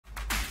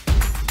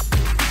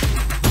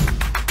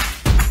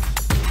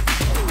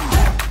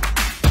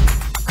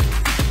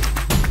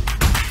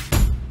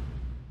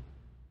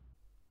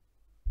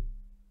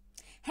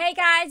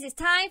guys, it's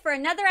time for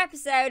another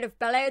episode of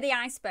Below the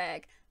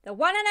Iceberg, the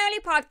one and only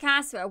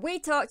podcast where we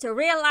talk to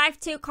real-life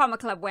 2 Comma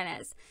Club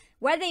winners.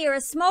 Whether you're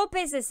a small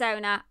business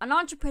owner, an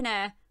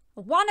entrepreneur,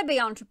 a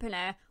wannabe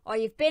entrepreneur, or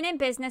you've been in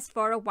business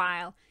for a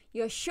while,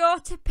 you're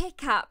sure to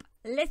pick up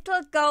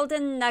little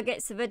golden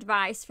nuggets of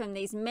advice from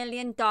these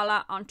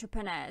million-dollar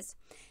entrepreneurs.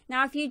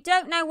 Now, if you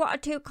don't know what a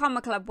 2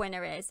 Comma Club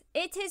winner is,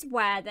 it is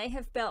where they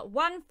have built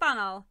one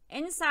funnel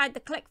inside the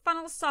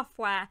ClickFunnels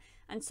software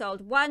and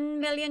sold $1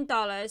 million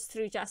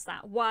through just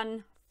that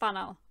one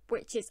funnel,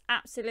 which is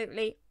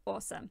absolutely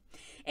awesome.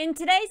 In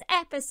today's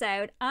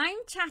episode, I'm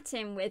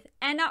chatting with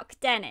Enock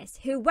Denis,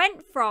 who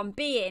went from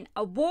being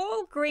a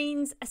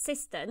Walgreens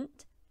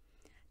assistant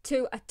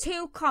to a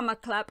 2 Comma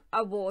Club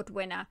award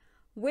winner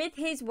with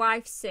his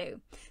wife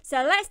Sue. So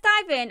let's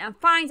dive in and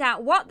find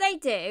out what they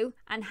do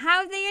and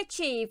how they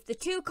achieve the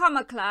 2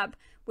 Comma Club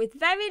with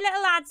very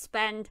little ad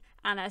spend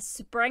and a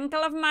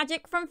sprinkle of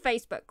magic from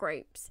Facebook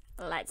groups.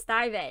 Let's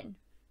dive in.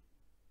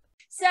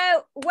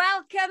 So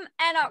welcome,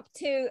 Enock,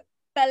 to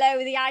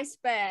Below the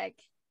Iceberg.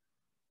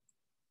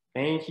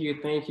 Thank you,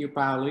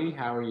 Polly.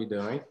 How are you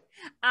doing?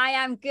 I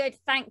am good,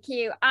 thank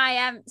you. I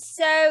am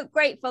so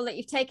grateful that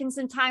you've taken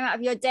some time out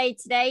of your day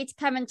today to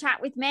come and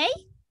chat with me.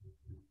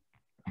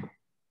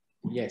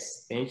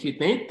 Yes, thank you.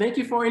 Thank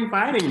you for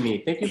inviting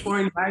me. Thank you for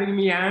inviting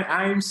me.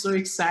 I am so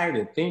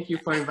excited. Thank you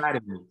for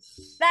inviting me.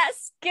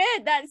 That's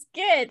good. That's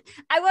good.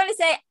 I want to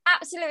say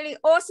absolutely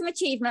awesome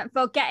achievement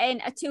for getting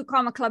a 2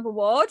 Comma Club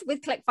award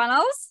with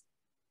ClickFunnels.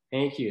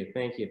 Thank you.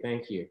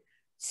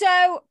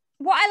 So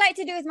what I like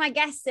to do with my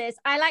guests is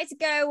I like to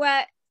go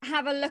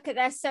have a look at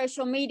their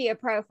social media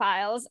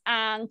profiles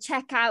and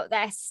check out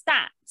their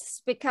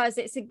stats, because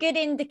it's a good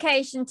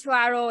indication to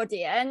our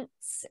audience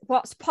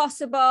what's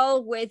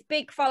possible with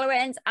big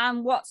followings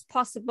and what's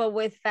possible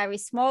with very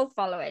small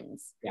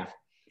followings. Yeah.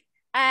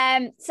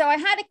 So I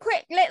had a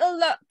quick little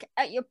look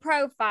at your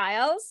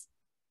profiles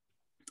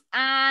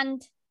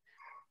and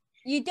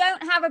you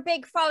don't have a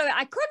big following.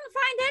 I couldn't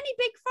find any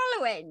big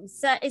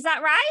followings. Is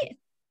that right?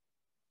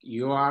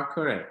 You are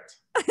correct.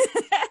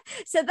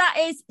 So that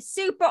is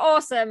super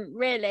awesome,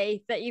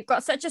 really, that you've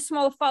got such a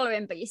small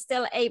following, but you're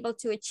still able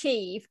to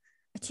achieve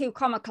a 2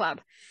 Comma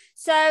Club.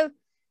 So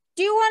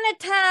do you want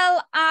to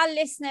tell our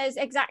listeners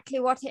exactly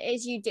what it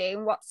is you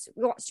do?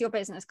 What's your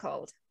business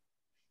called?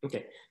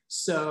 Okay,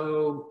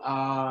 so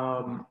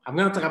I'm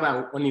going to talk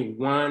about only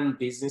one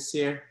business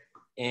here,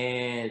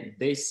 and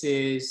this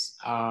is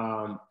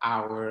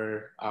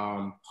our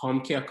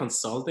home care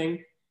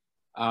consulting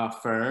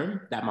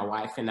firm that my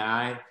wife and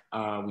I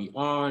we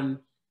own.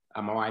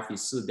 My wife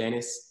is Sue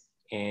Denis,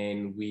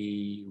 and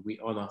we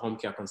own a home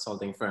care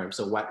consulting firm.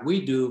 So what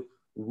we do,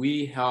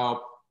 we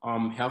help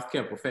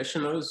healthcare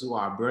professionals who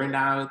are burned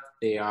out,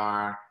 they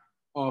are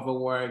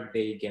overworked,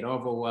 they get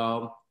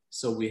overwhelmed.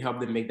 So we help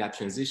them make that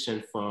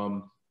transition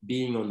from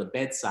being on the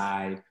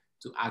bedside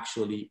to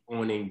actually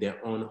owning their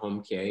own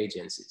home care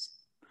agencies.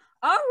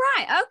 All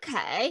right,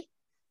 okay,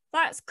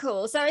 that's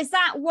cool. So is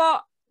that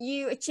what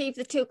you achieve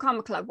the 2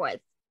 Comma Club with?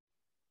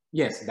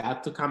 Yes,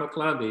 that 2 Comma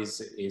Club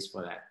is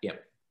for that.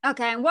 Yep.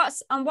 Okay, and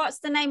what's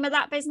the name of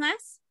that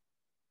business?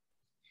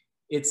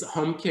 It's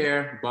Home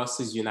Care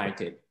Bosses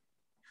United.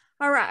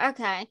 All right,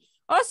 okay,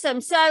 awesome.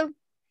 So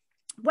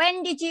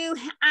when did you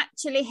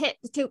actually hit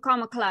the 2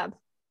 Comma Club?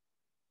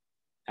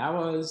 That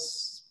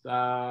was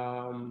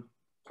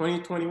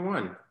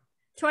 2021.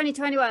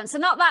 2021, so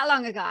not that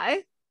long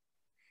ago.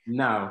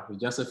 No,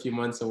 just a few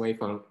months away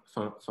from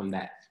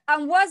that.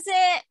 And was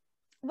it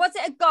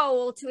a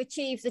goal to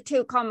achieve the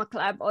 2 Comma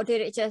Club, or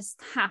did it just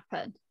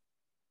happen?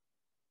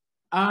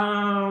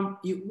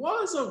 It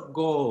was a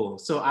goal.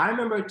 So I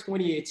remember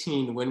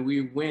 2018 when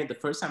we went, the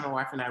first time my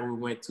wife and I, we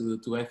went to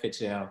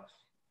FHL,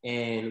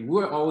 and we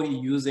were already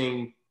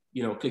using,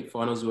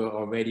 ClickFunnels. We were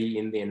already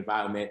in the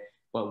environment,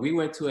 but we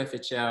went to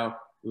FHL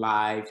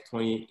Live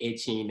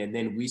 2018, and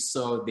then we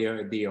saw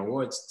the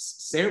awards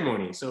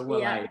ceremony. So we're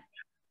like,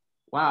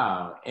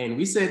 wow. And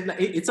we said,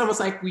 it's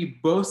almost like we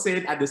both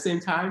said at the same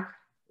time,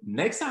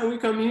 next time we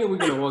come here, we're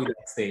going to walk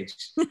that stage.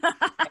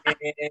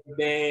 And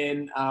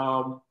then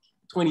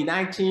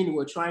 2019, we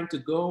were trying to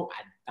go.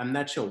 I'm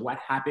not sure what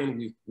happened.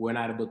 We were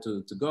not able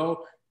to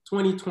go.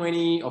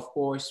 2020, of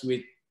course,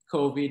 with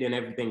COVID and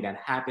everything that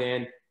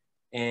happened,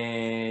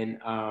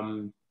 and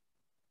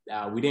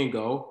we didn't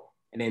go.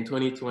 And then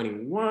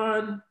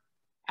 2021,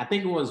 I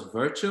think it was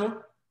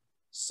virtual.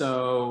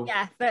 So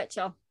yeah,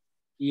 virtual.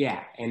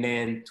 Yeah, and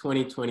then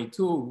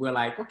 2022, we're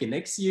like, okay,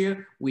 next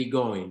year we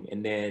going.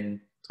 And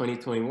then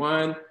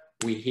 2021,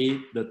 we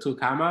hit the 2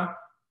 Comma.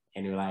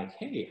 And we're like,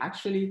 hey,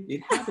 actually,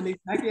 it happened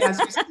exactly as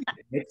we said.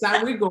 Next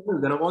time we go, we're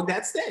gonna walk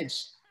that stage.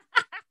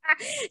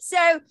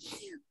 So,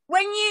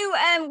 when you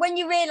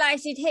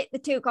realized you'd hit the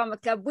 2 Comma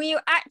Club, were you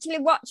actually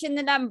watching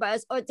the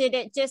numbers, or did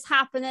it just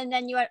happen and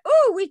then you went,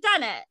 oh, we've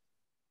done it?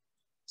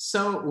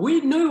 So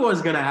we knew it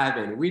was gonna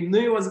happen. We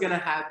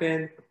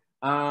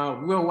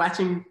were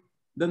watching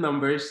the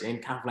numbers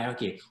and kind of like,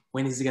 okay,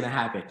 when is it gonna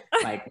happen?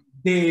 Like,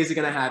 day is it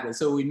gonna happen?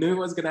 So we knew it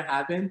was gonna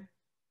happen,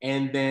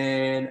 and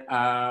then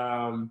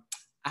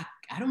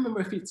I don't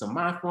remember if it's on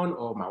my phone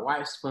or my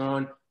wife's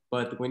phone,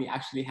 but when it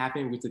actually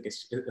happened, we took a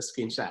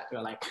screenshot. We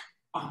were like,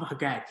 oh my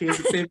God, here's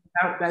the thing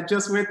that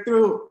just went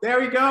through. There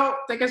we go.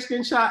 Take a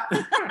screenshot.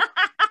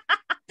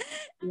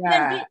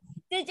 Yeah.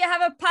 Did you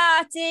have a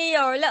party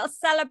or a little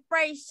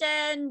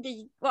celebration?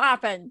 What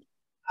happened?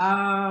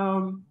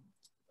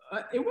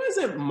 It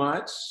wasn't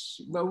much,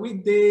 but we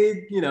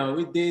did,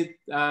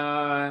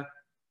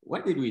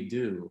 what did we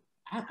do?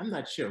 I'm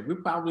not sure. We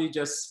probably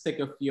just took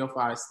a few of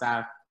our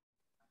staff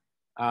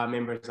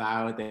members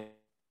out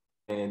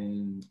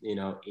and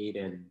eat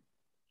and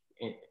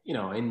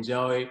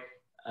enjoy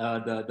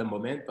the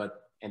moment,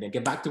 and then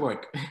get back to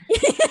work.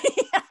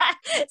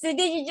 So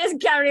did you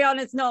just carry on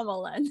as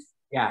normal then?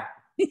 Yeah.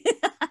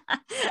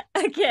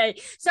 Okay,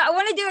 so I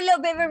want to do a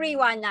little bit of a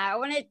rewind now. I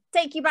want to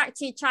take you back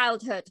to your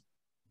childhood.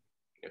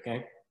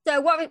 Okay.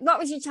 So what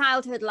was your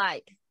childhood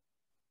like?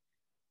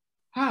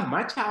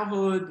 My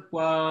childhood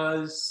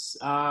was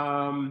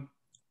I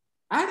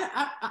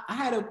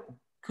had a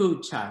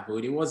good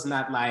childhood. It was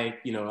not like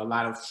a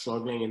lot of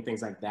struggling and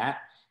things like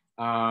that.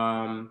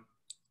 I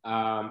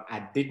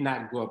did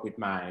not grow up with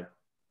my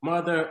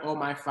mother or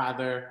my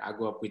father. I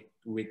grew up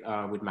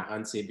with my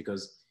auntie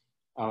because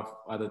of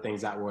other things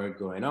that were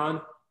going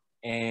on,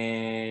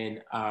 and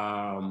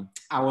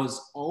I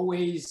was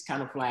always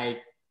kind of like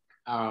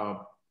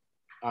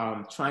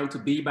trying to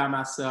be by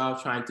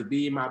myself, trying to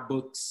be in my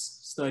books,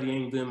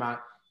 studying, doing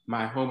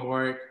my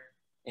homework,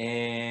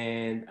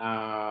 and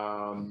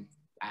I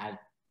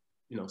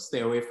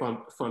stay away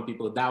from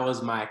people. That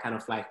was my kind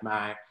of like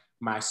my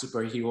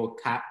superhero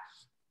cap.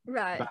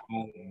 Right. By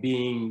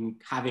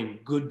having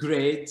good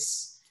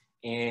grades,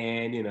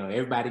 and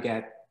everybody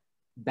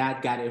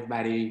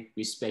everybody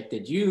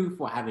respected you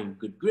for having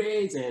good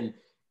grades and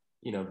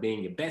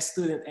being the best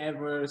student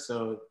ever.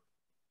 So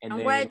and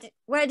then,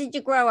 where did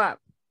you grow up?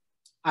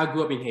 I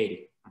grew up in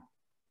Haiti.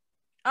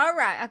 All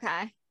right.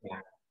 Okay. Yeah.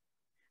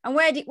 And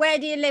where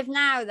do you live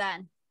now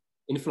then?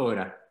 In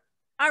Florida.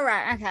 All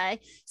right.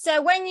 Okay.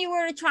 So when you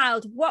were a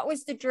child, what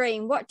was the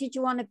dream? What did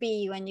you want to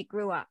be when you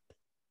grew up?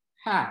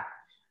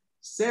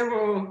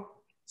 Several.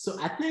 So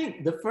I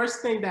think the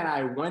first thing that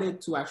I wanted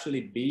to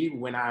actually be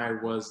when I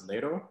was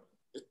little,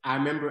 I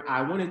remember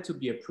I wanted to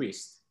be a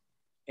priest.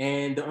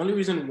 And the only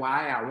reason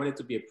why I wanted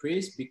to be a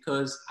priest,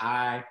 because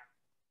I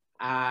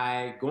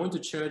going to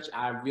church,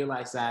 I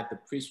realized that the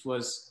priest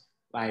was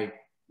like,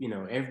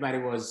 everybody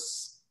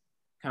was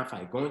kind of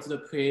like going to the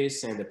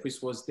priest, and the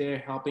priest was there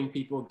helping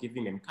people,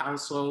 giving them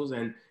counsels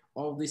and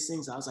all these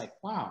things. I was like,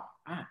 wow,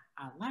 I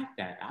like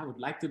that. I would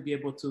like to be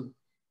able to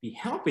be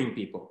helping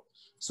people.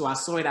 So I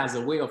saw it as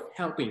a way of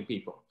helping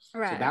people.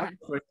 Right. So that was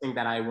the first thing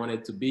that I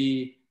wanted to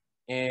be.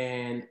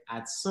 And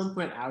at some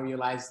point I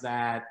realized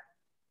that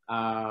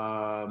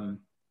I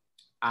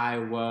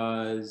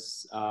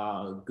was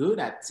good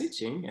at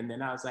teaching. And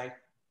then I was like,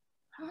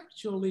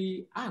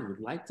 actually, I would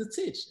like to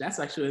teach. That's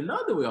actually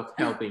another way of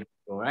helping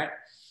people, right?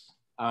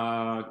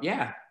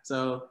 Yeah,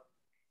 so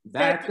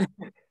that.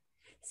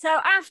 So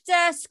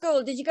after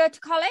school, did you go to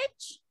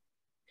college?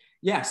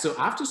 Yeah, so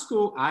after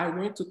school, I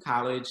went to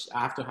college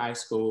after high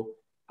school.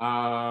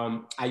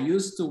 I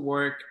used to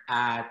work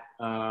at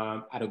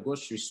a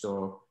grocery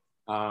store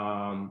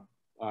called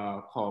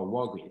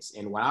Walgreens.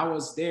 And while I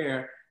was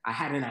there, I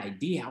had an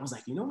idea. I was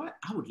like, you know what?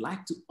 I would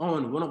like to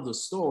own one of the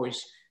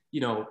stores,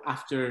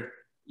 after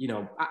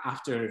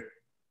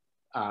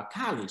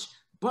college.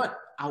 But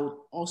I would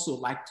also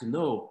like to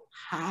know,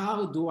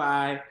 how do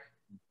I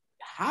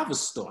have a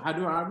store? How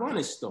do I run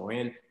a store?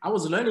 And I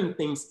was learning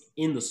things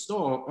in the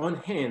store on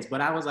hands, but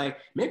I was like,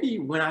 maybe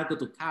when I go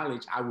to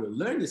college, I will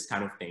learn this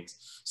kind of things.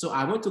 So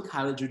I went to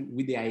college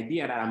with the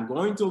idea that I'm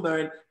going to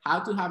learn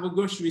how to have a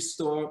grocery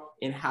store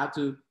and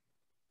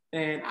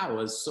and I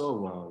was so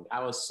wrong. I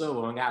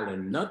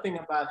learned nothing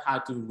about how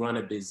to run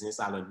a business.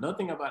 I learned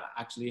nothing about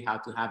actually how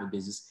to have a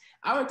business.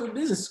 I went to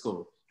business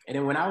school. And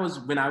then when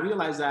I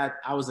realized that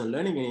I wasn't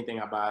learning anything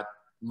about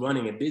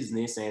running a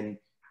business and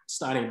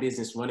starting a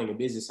business, running a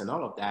business and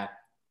all of that,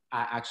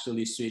 I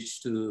actually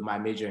switched to my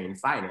major in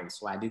finance.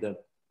 So I did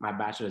my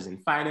bachelor's in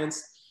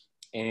finance.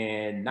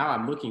 And now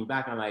I'm looking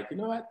back, I'm like, you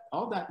know what?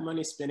 All that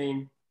money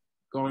spending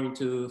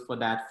for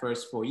that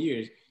first 4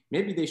 years,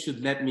 maybe they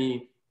should let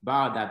me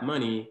borrow that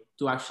money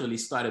to actually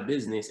start a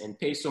business and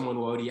pay someone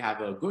who already have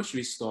a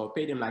grocery store,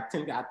 pay them like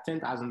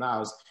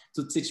 $10,000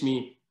 to teach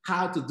me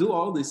how to do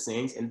all these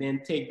things, and then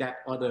take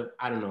that other,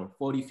 I don't know,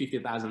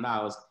 $40,000,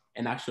 $50,000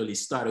 and actually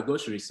start a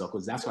grocery store,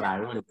 because that's what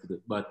I wanted to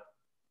do. But,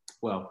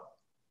 well,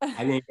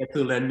 I didn't get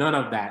to learn none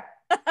of that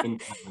in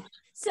college.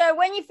 So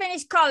when you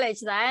finished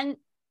college then,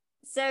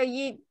 so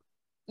you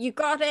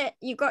got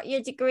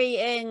your degree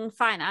in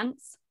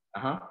finance.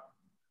 Uh-huh.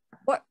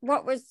 What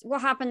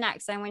happened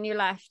next then when you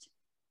left?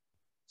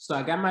 So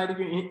I got my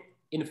degree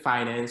in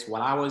finance.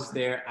 While I was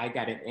there, I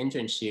got an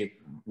internship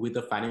with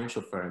a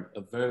financial firm, a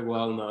very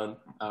well-known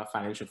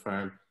financial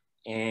firm,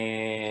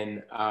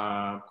 and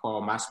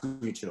called Mass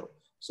Mutual.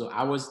 So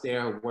I was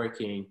there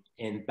working,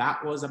 and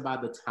that was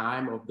about the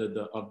time of the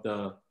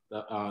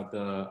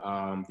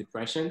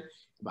depression,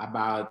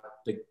 about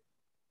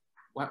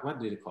what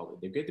do they call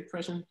it? The Great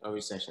Depression or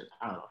recession?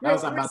 I don't know. That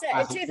was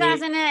about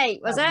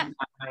 2008, was it?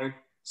 2009.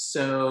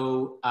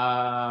 So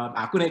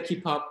I couldn't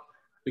keep up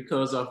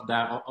because of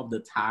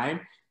the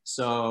time.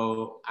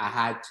 So I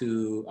had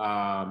to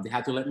they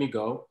had to let me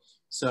go.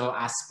 So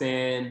I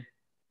spent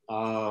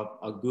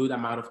a good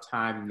amount of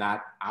time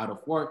not out of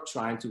work,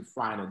 trying to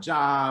find a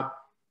job,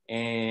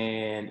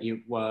 and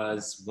it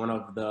was one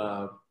of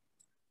the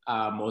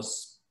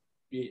most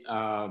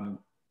um,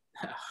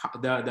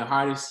 the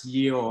hardest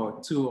year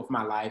or two of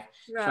my life,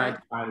 Right. trying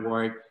to find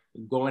work,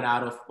 going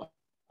out of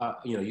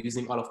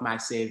using all of my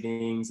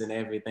savings and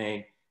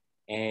everything.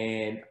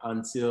 And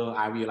until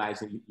I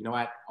realized, you know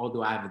what,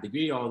 although I have a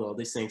degree, all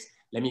these things,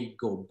 let me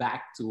go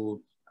back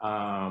to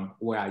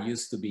where I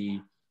used to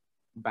be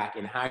back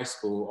in high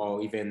school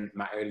or even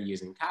my early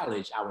years in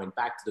college. I went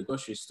back to the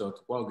grocery store, to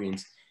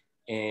Walgreens,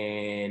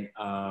 and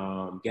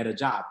get a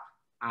job.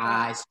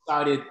 I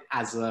started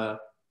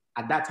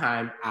at that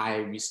time, I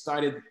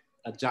restarted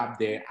a job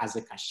there as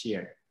a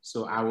cashier.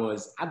 So I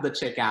was at the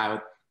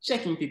checkout,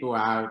 checking people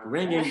out,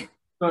 ringing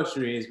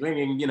groceries,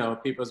 ringing,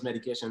 people's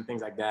medication,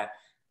 things like that,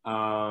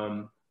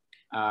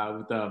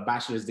 with a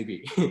bachelor's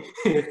degree.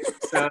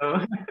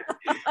 So,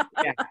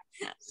 yeah.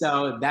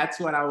 So that's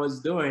what I was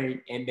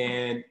doing. And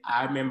then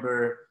I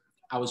remember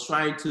I was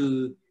trying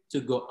to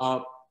go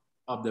up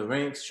the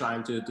ranks,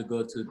 trying to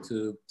go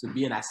to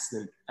be an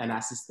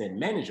assistant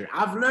manager.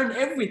 I've learned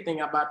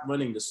everything about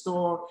running the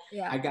store.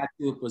 Yeah. I got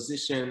to a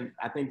position,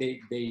 I think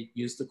they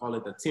used to call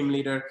it a team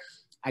leader.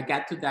 I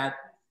got to that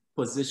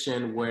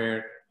position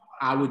where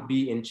I would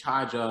be in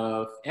charge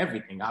of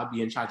everything. I'll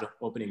be in charge of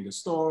opening the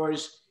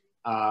stores,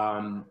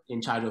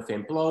 in charge of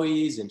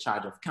employees, in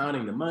charge of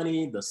counting the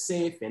money, the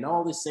safe, and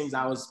all these things.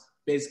 I was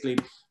basically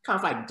kind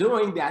of like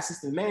doing the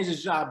assistant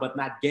manager's job, but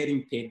not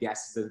getting paid the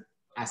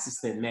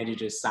assistant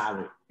manager's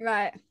salary.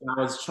 Right. And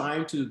I was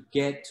trying to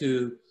get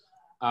to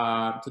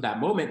that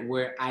moment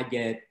where I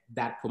get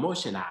that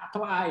promotion. I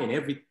apply, and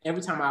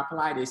every time I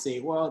apply, they say,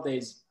 well,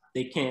 they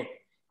can't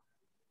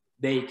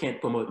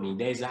promote me.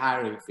 There's a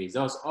hiring freeze.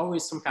 There was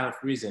always some kind of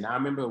reason. I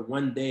remember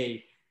one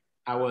day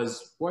I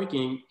was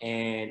working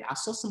and I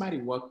saw somebody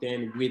walked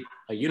in with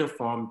a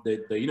uniform,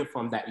 the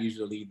uniform that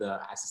usually the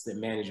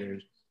assistant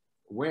managers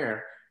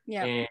wear.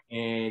 Yeah.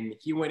 And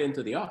he went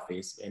into the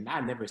office and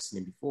I'd never seen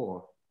him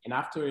before. And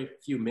after a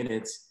few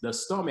minutes, the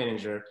store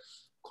manager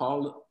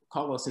called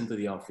us into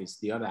the office,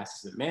 the other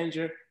assistant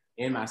manager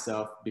and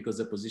myself, because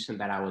the position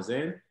that I was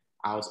in,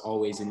 I was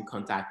always in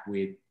contact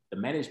with the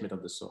management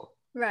of the store.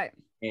 Right.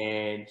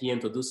 And he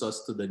introduced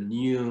us to the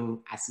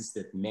new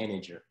assistant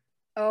manager.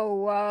 Oh,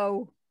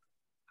 wow.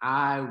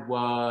 I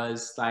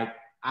was like,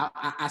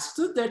 I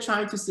stood there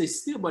trying to stay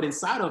still, but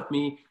inside of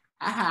me,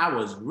 I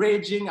was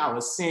raging. I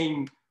was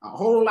saying a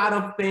whole lot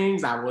of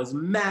things. I was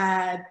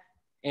mad.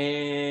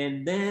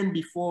 And then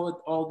before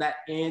all that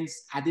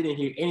ends, I didn't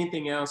hear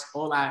anything else.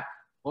 All I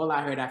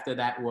heard after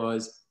that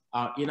was,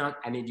 Enock,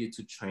 I need you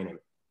to train him.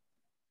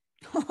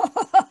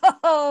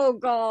 Oh,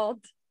 God.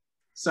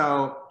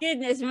 So,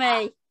 goodness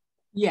me.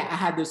 Yeah, I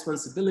had the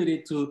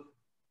responsibility to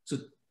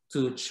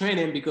train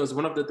him, because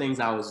one of the things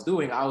I was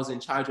doing, I was in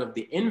charge of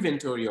the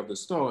inventory of the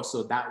store.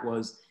 So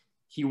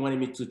he wanted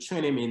me to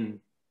train him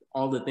in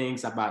all the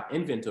things about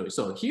inventory.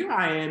 So here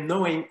I am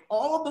knowing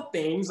all the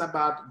things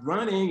about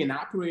running and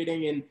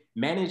operating and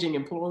managing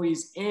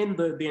employees in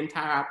the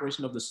entire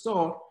operation of the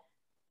store.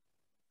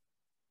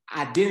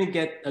 I didn't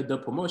get the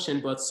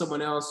promotion, but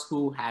someone else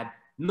who had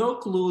no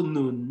clue,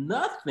 knew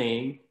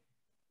nothing,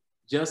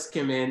 just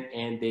came in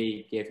and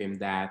they gave him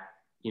that,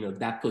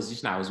 that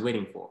position I was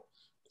waiting for.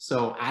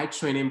 So I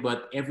trained him,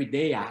 but every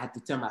day I had to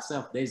tell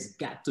myself, there's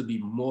got to be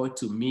more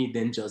to me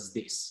than just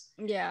this.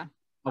 Yeah.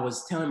 I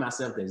was telling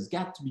myself, there's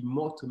got to be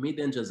more to me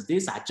than just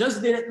this. I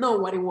just didn't know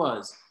what it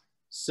was.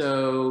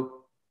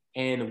 So,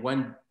 and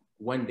one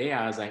day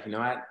I was like, you know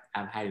what?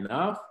 I've had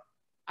enough.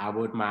 I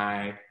wrote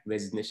my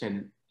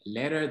resignation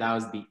letter. That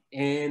was the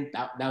end.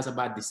 That was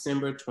about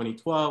December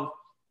 2012.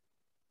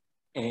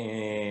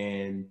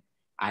 And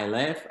I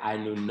left. I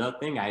knew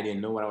nothing. I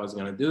didn't know what I was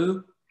going to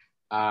do.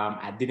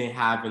 I didn't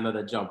have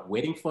another job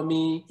waiting for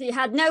me. So you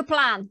had no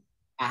plan?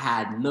 I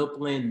had no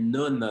plan,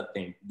 no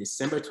nothing.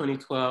 December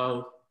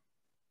 2012,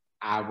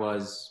 I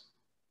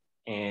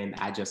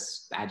just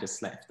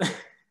left.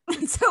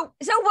 So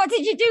what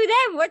did you do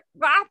then? What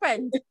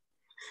happened?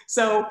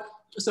 So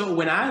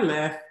when I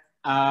left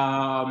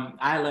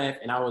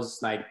and I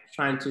was like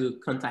trying to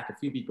contact a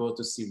few people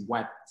to see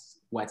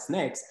what's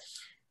next.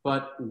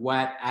 But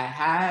what I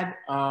had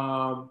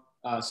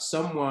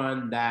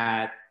someone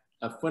that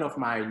a friend of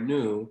mine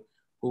knew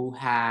who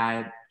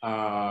had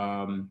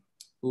a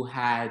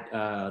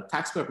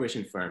tax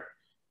preparation firm,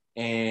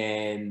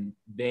 and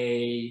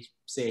they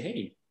say,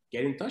 hey,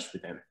 get in touch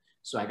with them.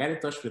 So I got in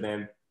touch with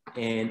them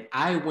and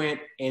I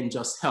went and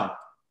just helped.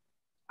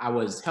 I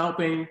was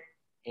helping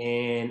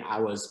and I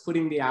was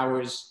putting the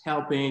hours,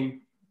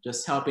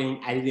 just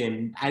helping. I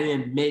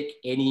didn't make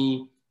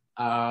any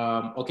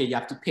okay, you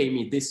have to pay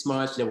me this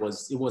much. It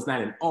was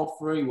not an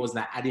offer. It was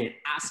not, I didn't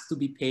ask to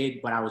be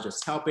paid, but I was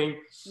just helping.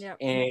 Yep.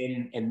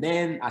 And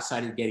then I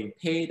started getting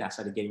paid.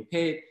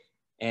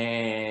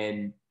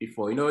 And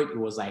before you know it, it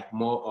was like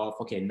more of,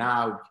 okay,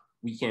 now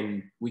you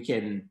can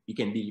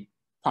be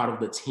part of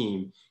the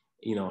team,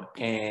 you know.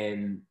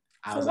 And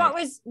I was like,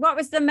 what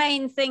was the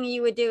main thing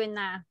you were doing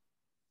there?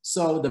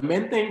 So the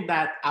main thing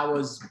that I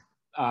was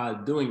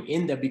doing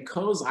in there,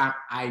 because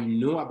I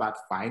knew about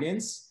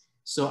finance,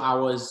 so I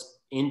was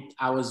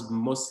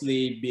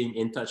mostly being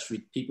in touch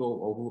with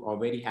people who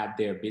already have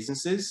their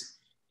businesses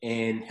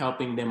and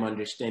helping them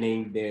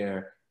understanding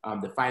their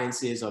the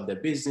finances of their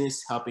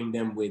business, helping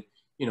them with,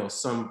 you know,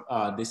 some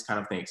this kind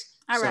of things.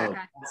 Okay.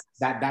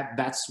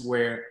 That's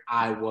where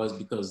I was,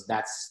 because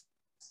that's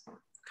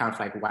kind of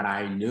like what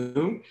I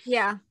knew.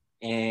 Yeah.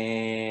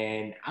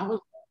 And I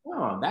was,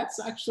 oh, that's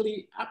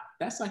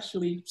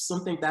actually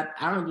something that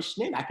I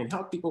understand. I can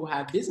help people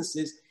have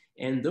businesses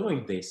and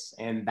doing this.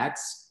 And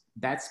that's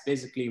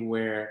basically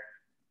where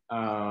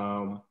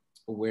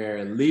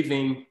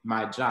leaving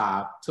my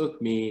job took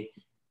me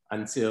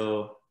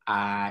until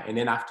and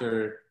then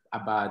after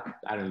about,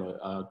 I don't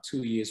know,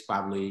 2 years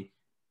probably,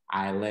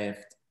 I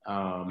left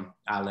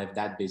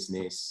that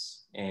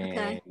business. And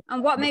okay.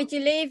 And what made you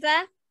leave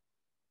there?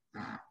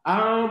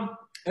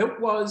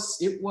 It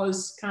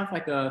was kind of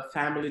like a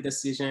family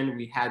decision.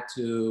 We had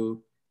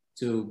to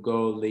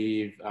go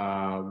leave.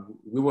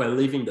 We were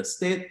leaving the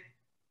state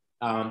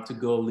to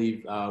go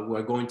leave. We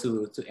were going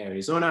to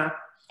Arizona.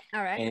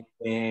 All right.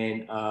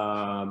 And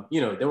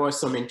you know, there were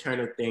some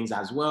internal things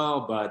as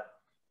well, but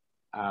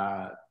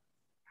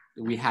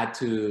we had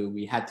to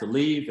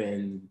leave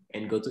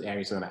and go to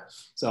Arizona.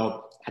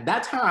 So at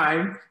that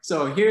time,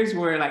 so here's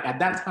where, like, at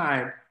that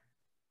time,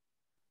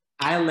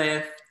 I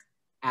left.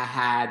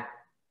 I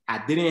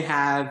didn't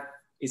have,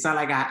 it's not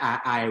like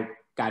I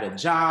got a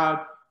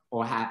job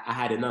or I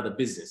had another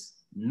business,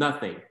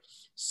 nothing.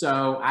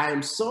 So I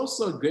am so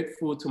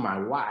grateful to my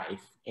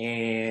wife.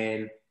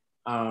 And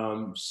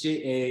she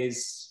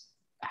is,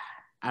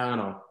 I don't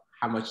know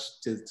how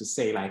much to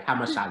say, like how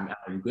much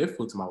I'm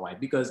grateful to my wife,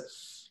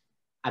 because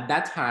at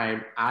that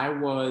time I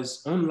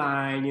was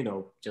online, you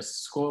know,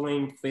 just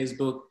scrolling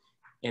Facebook,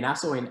 and I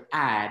saw an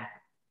ad.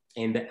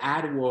 And the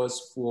ad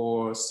was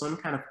for some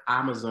kind of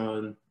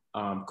Amazon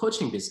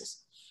coaching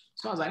business.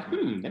 So I was like,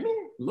 let me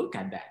look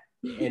at that.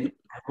 And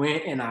I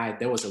went and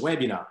there was a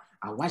webinar.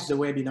 I watched the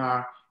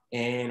webinar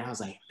and I was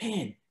like,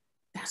 man,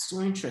 that's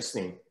so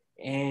interesting.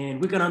 And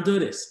we're gonna do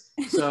this.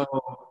 So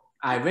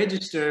I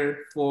registered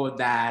for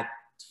that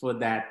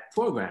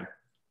program.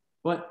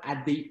 But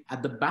at the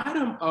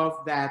bottom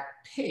of that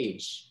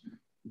page,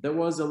 there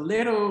was a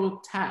little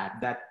tab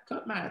that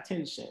caught my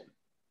attention.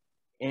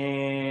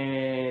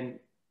 And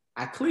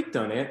I clicked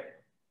on it,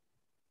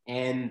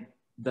 and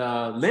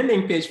the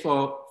landing page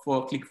for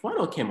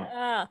ClickFunnels came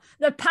up.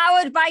 The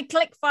powered by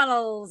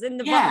ClickFunnels in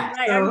the bottom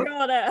right hand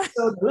corner.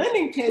 So the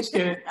landing page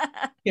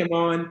came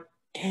on,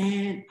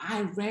 and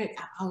I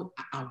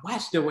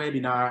watched the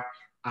webinar.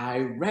 I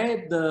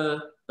read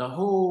the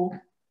whole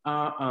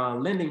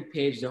landing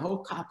page, the whole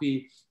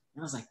copy,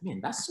 and I was like,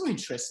 man, that's so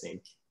interesting.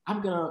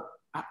 I'm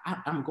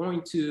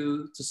going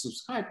to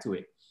subscribe to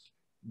it.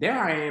 There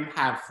I am,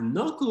 have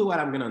no clue what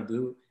I'm gonna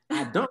do.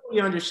 I don't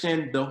really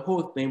understand the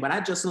whole thing, but I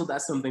just know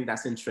that's something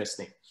that's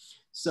interesting.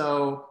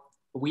 So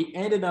we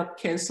ended up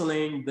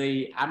canceling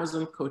the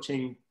Amazon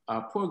coaching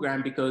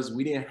program because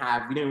we didn't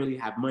really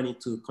have money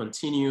to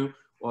continue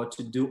or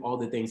to do all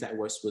the things that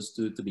we're supposed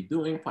to be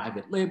doing,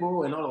 private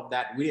label and all of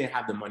that. We didn't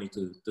have the money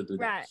to do that.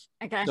 Right,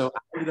 okay. So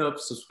I ended up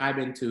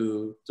subscribing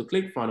to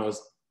ClickFunnels.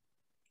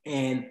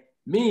 And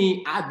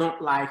me, I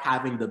don't like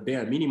having the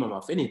bare minimum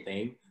of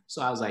anything.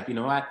 So I was like, you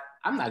know what?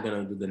 I'm not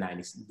gonna do the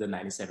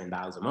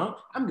 $97 a month.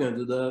 I'm gonna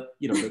do the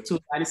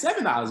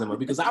 $297 a month,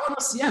 because I want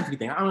to see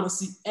everything. I want to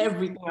see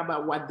everything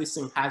about what this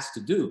thing has to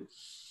do.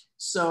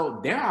 So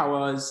there I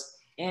was,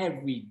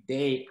 every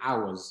day I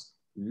was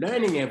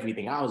learning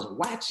everything. I was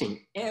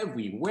watching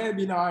every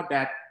webinar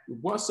that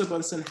Russell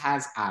Brunson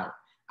has out.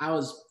 I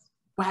was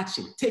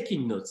watching,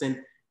 taking notes, and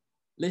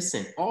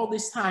listen, all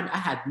this time I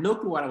had no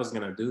clue what I was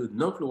gonna do,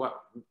 no clue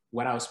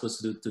what I was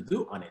supposed to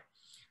do on it.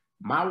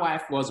 My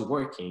wife was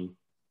working,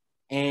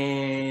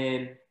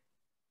 and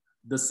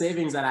the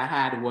savings that I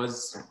had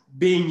was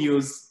being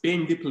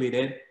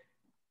depleted.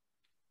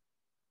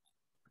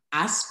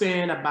 I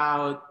spent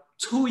about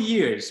 2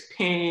 years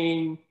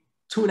paying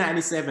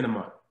 $297 a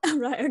month.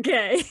 Right,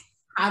 okay.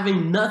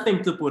 Having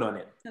nothing to put on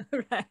it.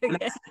 Right,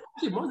 okay.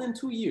 Actually, more than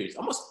 2 years,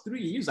 almost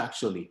 3 years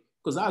actually,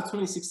 because that was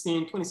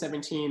 2016,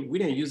 2017. We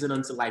didn't use it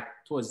until like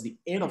towards the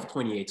end of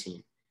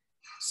 2018.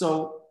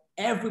 So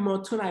every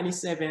month,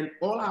 $297,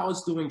 all I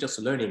was doing, just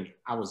learning.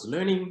 I was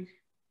learning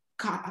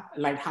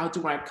like how to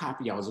write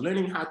copy. I was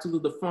learning how to do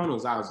the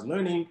funnels. I was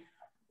learning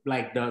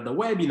like the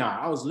webinar.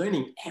 I was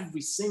learning every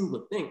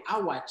single thing.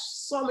 I watched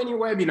so many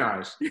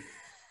webinars.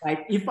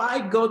 Like if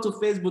I go to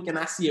Facebook and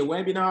I see a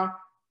webinar,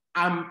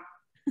 I'm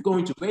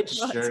going to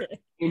register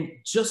And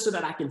just so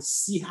that I can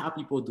see how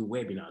people do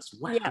webinars,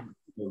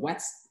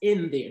 what's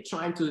in there,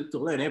 trying to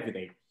learn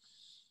everything.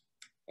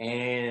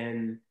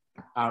 And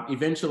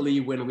eventually,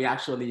 when we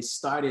actually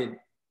started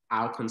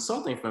our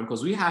consulting firm,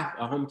 because we have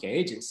a home care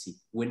agency,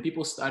 when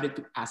people started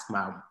to ask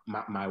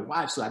my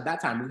wife, so at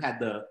that time we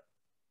had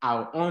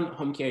our own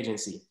home care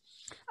agency.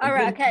 All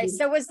right, okay.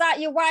 So was that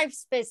your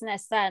wife's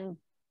business then?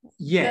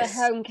 Yes.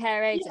 The home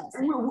care agency?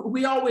 Yeah,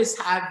 we always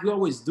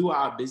do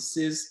our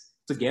businesses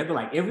together.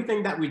 Like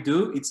everything that we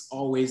do, it's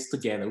always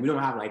together. We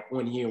don't have like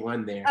one here,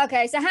 one there.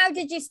 Okay, so how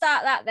did you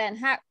start that then?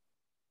 How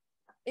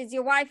is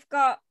your wife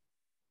got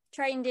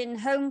trained in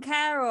home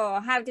care,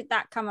 or how did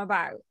that come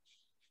about?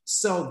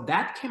 So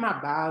that came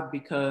about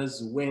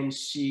because when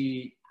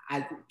she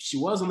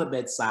was on the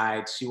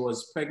bedside, she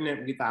was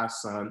pregnant with our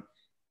son,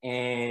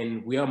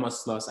 and we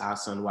almost lost our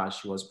son while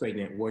she was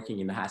pregnant, working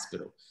in the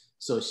hospital.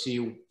 So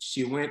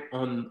she went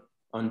on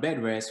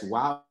bed rest.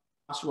 While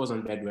she was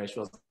on bed rest, she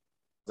was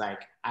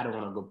like, I don't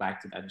want to go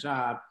back to that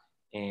job,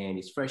 and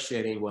it's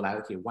frustrating. We're like,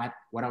 okay, what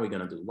are we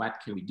gonna do? What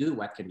can we do?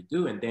 What can we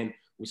do? And then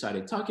we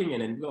started talking,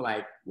 and then we were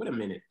like, wait a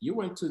minute, you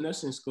went to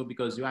nursing school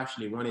because you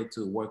actually wanted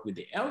to work with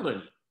the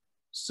elderly.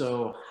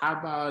 So how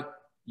about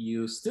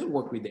you still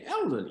work with the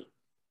elderly?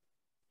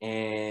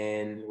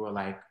 And we're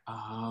like,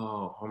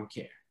 oh, home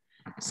care.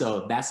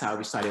 So that's how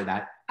we started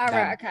that. All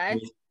right, okay.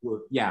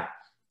 Yeah,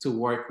 to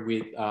work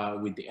with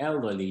the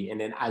elderly. And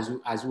then as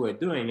we were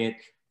doing it,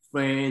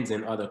 friends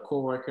and other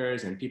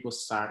coworkers and people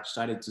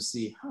started to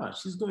see,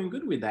 she's doing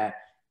good with that.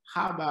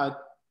 How about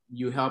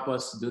you help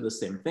us do the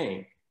same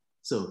thing?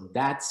 So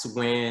that's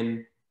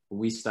when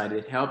we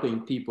started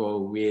helping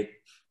people with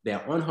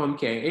their own home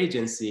care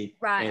agency.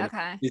 Right, and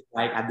okay. It's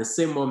like at the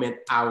same moment,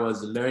 I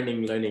was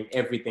learning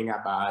everything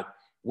about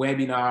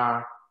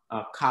webinar,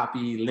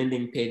 copy,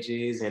 landing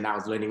pages, and I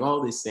was learning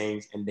all these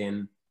things. And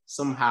then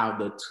somehow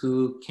the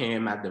two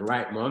came at the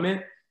right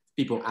moment.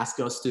 People asked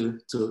us to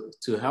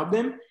help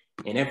them,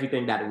 and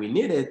everything that we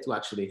needed to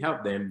actually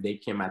help them, they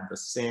came at the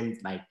same,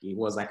 like it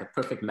was like a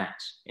perfect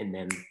match. And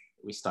then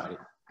we started.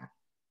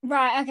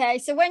 Right, okay.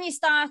 So when you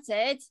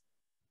started,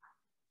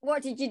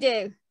 what did you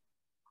do?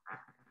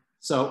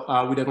 So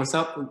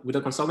with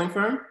a consulting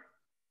firm?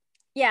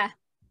 Yeah.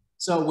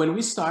 So when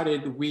we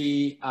started,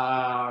 we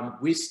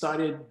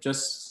started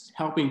just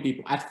helping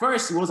people. At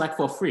first, it was like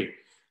for free.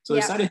 So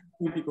we started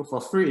helping people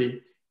for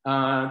free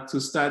to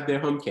start their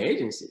home care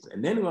agencies.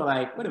 And then we were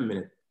like, wait a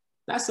minute,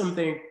 that's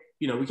something,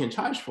 we can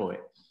charge for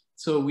it.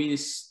 So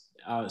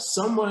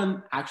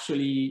someone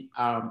actually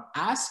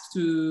asked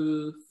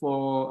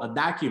for a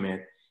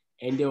document,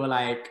 and they were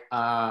like,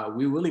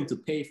 we're willing to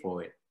pay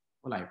for it.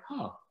 We're like,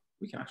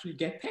 we can actually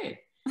get paid.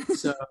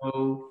 So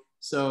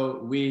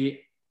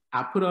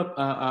I put up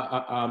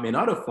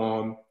another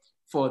form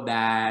for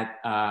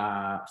that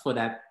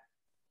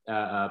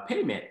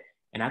payment,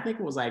 and I think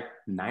it was like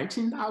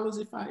 $19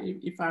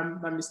 if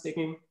I'm not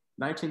mistaken,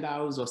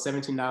 $19 or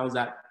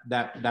 $17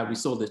 that we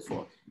sold it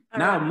for.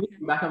 Now I'm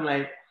looking back, I'm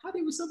like, how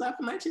did we sell that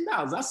for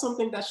 $19? That's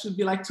something that should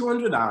be like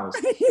 $200.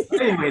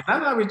 Anyways,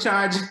 that's what we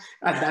charged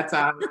at that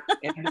time.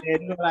 And then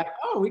they were like,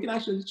 we can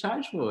actually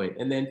charge for it.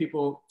 And then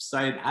people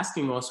started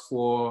asking us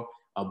for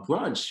a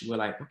brunch. We're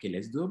like, okay,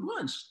 let's do a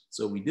brunch.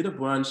 So we did a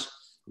brunch.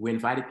 We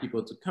invited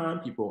people to come.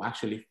 People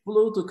actually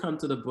flew to come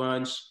to the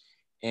brunch.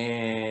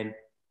 And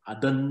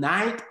the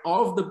night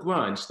of the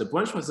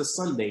brunch was a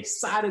Sunday,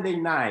 Saturday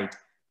night,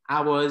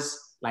 I was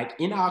like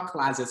in our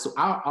closet. So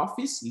our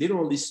office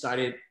literally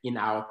started in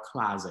our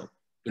closet,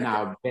 in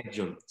our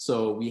bedroom.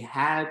 So we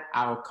had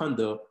our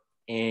condo,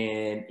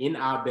 and in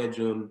our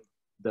bedroom,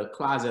 the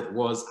closet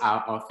was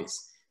our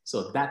office.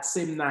 So that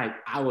same night,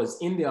 I was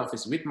in the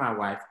office with my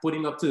wife,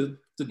 putting up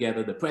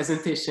together the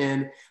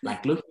presentation,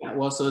 like looking at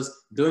what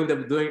was doing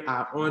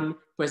our own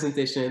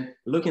presentation,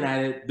 looking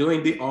at it,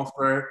 doing the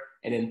offer,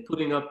 and then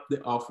putting up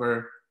the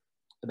offer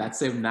that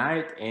same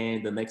night.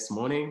 And the next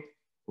morning,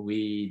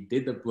 we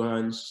did the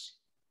brunch,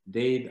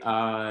 did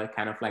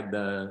kind of like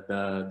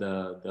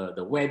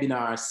the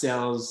webinar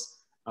sales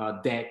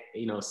deck,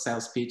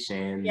 sales pitch,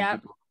 and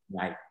people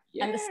like,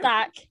 and the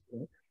stack.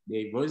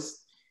 They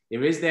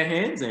raised their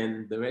hands,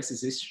 and the rest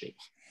is history.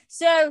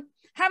 So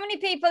how many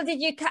people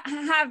did you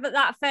have at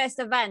that first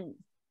event?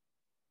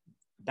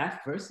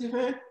 That first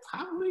event,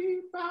 probably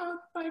about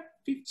like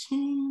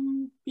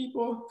 15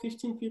 people.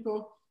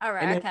 All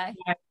right, okay.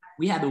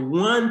 We had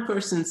one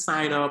person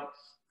sign up.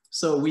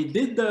 So we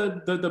did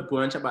the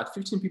brunch, about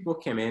 15 people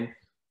came in.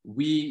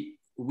 We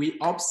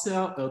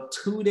upsell a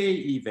 2-day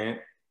event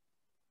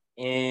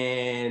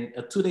and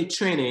a 2-day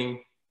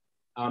training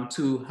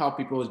to help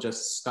people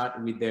just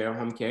start with their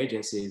home care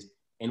agencies.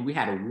 And we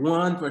had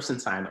one person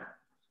sign up.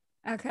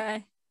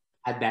 Okay.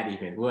 At that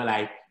event. We were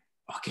like,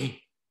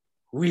 okay,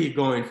 we're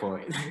going for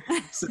it.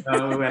 So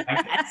we're like,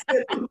 that's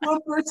it.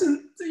 One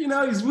person,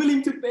 is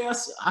willing to pay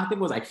us, I think it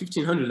was like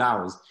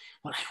 $1,500.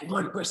 We're like,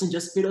 one person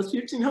just paid us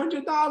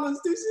 $1,500.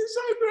 This is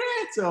so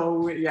great.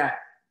 So yeah,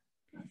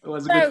 it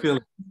was a good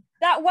feeling.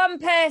 That one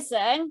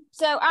person,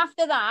 so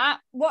after that,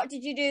 what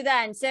did you do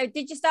then? So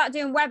did you start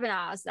doing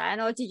webinars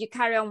then, or did you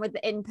carry on with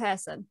the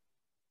in-person?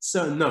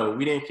 So no,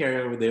 we didn't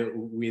carry on with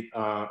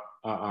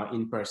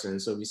in person.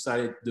 So we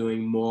started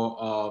doing more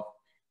of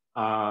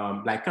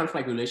like kind of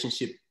like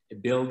relationship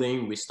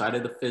building. We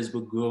started the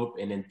Facebook group,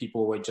 and then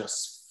people were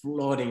just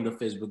flooding the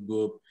Facebook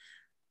group.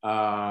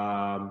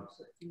 And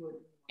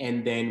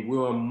then we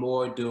were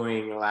more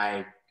doing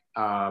like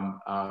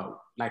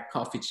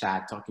coffee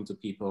chat, talking to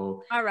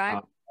people, All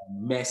right.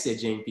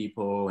 messaging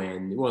people,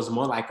 and it was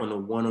more like on a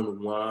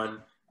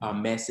one-on-one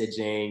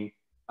messaging,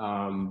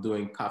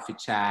 doing coffee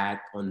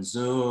chat on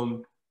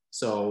Zoom.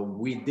 So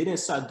we didn't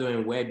start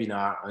doing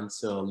webinar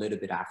until a little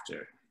bit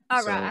after.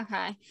 All right.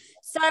 Okay.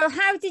 So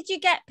how did you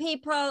get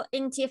people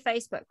into your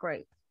Facebook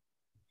group?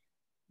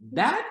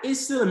 That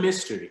is still a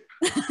mystery.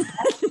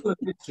 That's still a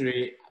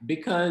mystery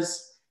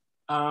because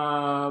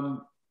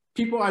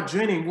people are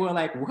joining. We're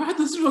like, where are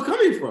those people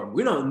coming from?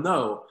 We don't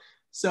know.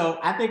 So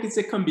I think it's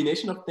a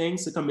combination of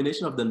things, a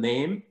combination of the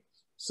name.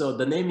 So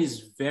the name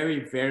is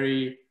very,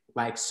 very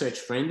like search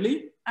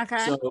friendly.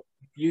 Okay. So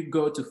if you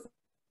go to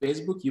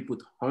Facebook, you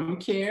put home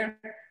care,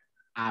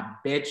 I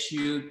bet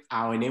you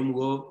our name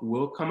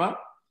will come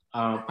up.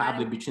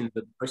 Probably between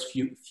the first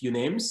few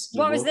names.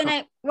 What was the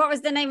name? What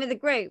was the name of the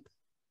group?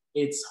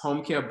 It's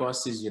Home Care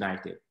Bosses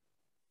United.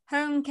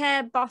 Home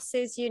Care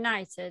Bosses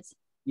United.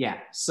 Yeah,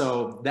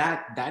 so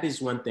that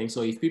is one thing.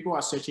 So if people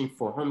are searching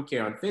for home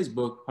care on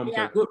Facebook, home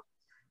care group,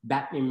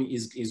 that name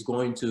is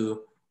going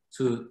to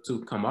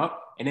come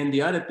up. And then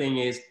the other thing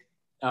is,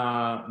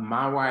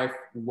 my wife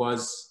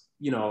was,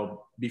 you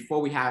know,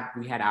 before we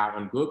had our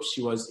own group,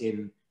 she was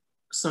in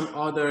some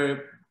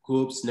other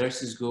groups,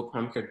 nurses group,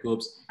 home care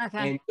groups,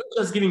 and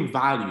just giving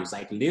values,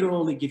 like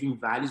literally giving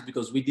values,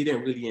 because we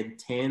didn't really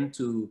intend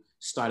to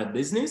start a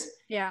business.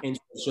 Yeah. And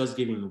just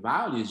giving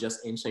values,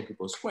 just answering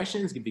people's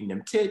questions, giving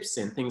them tips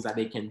and things that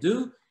they can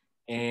do.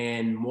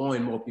 And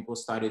more people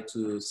started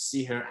to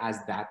see her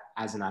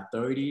as an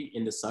authority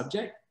in the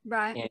subject.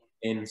 Right.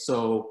 And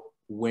so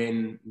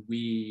when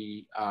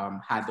we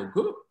had the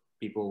group,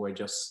 people were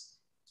just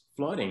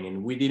flooding,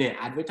 and we didn't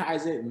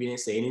advertise it. We didn't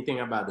say anything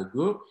about the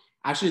group.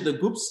 Actually, the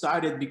group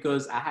started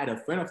because I had a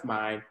friend of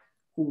mine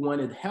who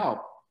wanted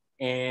help,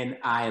 and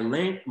I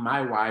linked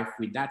my wife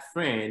with that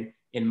friend.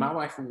 And my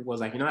wife was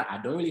like, you know what? I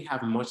don't really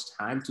have much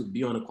time to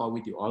be on a call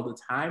with you all the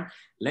time.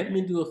 Let me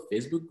do a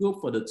Facebook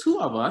group for the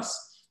two of us,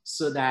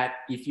 so that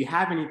if you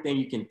have anything,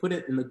 you can put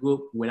it in the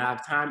group. When I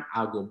have time,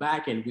 I'll go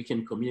back and we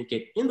can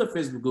communicate in the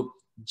Facebook group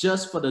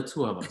just for the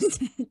two of us.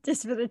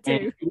 Just for the two.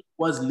 And it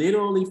was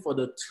literally for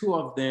the two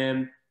of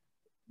them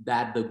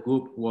that the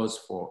group was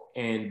for.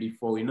 And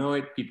before we know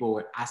it, people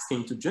were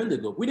asking to join the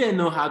group. We didn't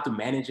know how to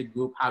manage a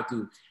group, how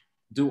to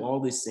do all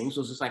these things. It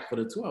was just like for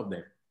the two of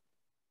them.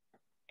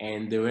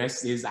 And the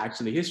rest is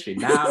actually history.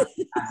 Now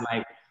it has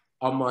like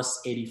almost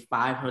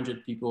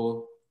 8,500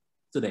 people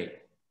today.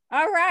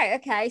 All right.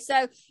 Okay.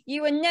 So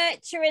you were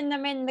nurturing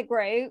them in the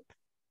group.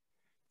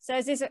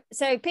 So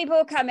people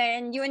will come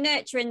in, you were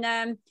nurturing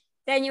them,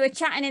 then you were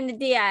chatting in the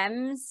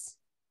DMs.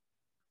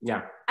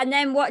 Yeah. And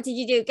then what did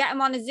you do? Get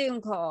them on a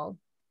Zoom call?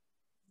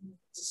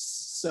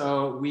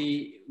 So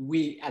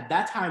we at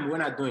that time, we're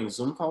not doing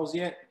Zoom calls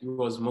yet. It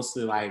was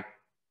mostly like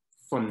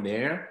from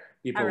there.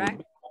 People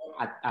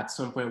at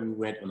some point we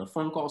went on a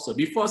phone call. So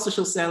before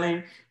social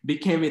selling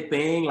became a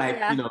thing, like,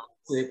 you know,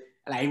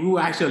 like we were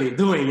actually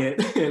doing it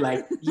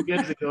like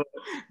years ago,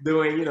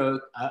 doing, you know,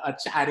 a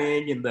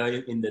chatting in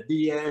the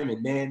DM,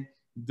 and then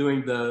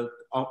doing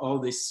all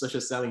these social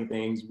selling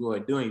things. We were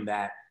doing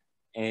that.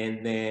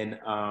 And then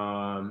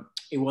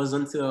it was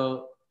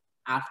until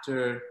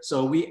after,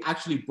 so we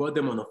actually brought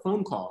them on a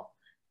phone call.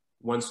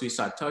 Once we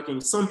start talking,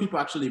 some people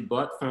actually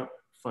bought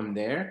from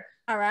there.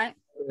 All right.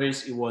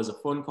 First, it was a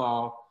phone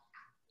call.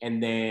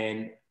 And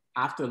then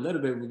after a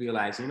little bit, we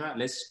realized, you know what,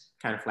 let's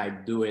kind of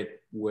like do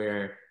it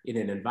where in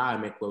an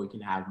environment where we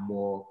can have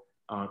more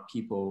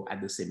people at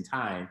the same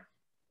time,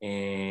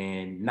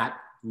 and not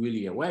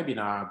really a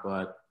webinar,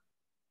 but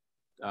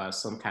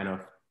some kind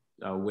of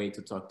way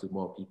to talk to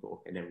more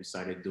people. And then we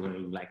started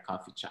doing like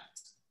coffee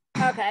chats.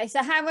 Okay.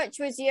 So how much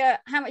was your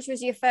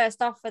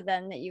first offer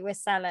then that you were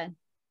selling?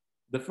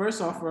 The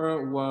first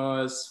offer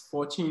was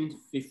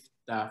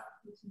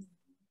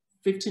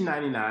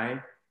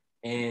 $14.99.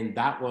 And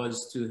that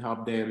was to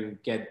help them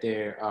get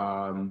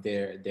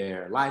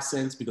their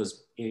license,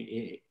 because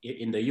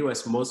in the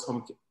US,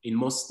 in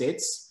most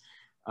states,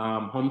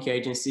 home care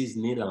agencies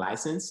need a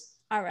license.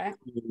 All right.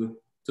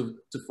 To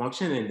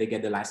function, and they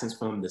get the license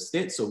from the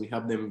state. So we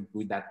help them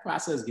with that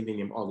process, giving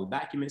them all the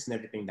documents and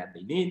everything that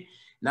they need.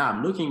 Now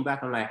I'm looking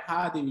back, I'm like,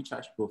 how did we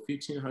charge people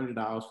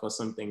 $1,500 for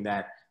something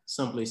that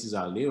some places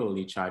are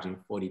literally charging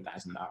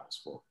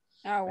 $40,000 for?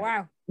 Oh,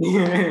 wow.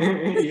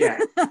 Yeah.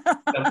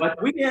 But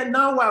we didn't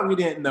know what we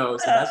didn't know.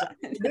 So that's what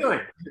we're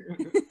doing.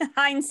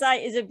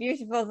 Hindsight is a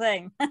beautiful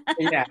thing.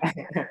 Yeah.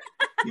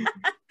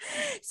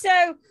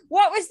 So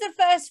what was the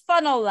first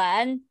funnel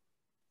then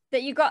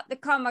that you got the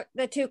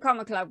 2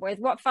 Comma Club with?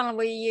 What funnel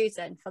were you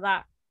using for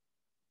that?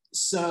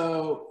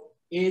 So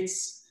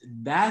that's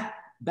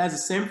the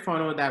same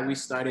funnel that we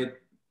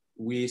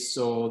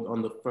sold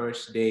on the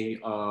first day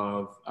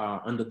of,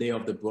 on the day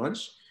of the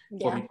brunch,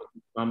 for people to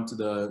to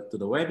the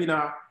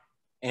webinar.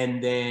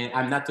 And then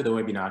I'm not to the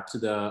webinar, to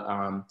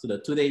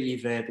the 2-day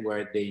event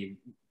where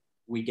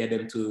we get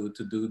them to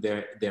do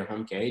their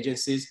home care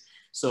agencies.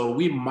 So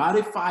we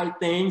modified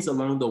things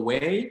along the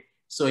way.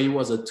 So it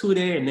was a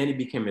 2-day, and then it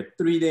became a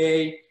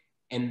 3-day,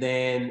 and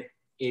then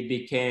it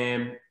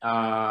became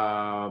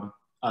a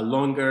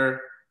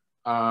longer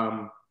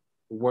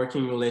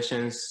working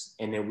relations.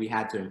 And then we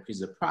had to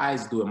increase the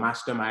price, do a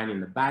mastermind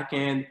in the back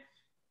end.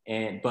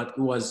 But it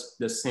was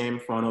the same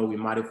funnel. We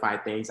modify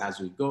things as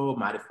we go,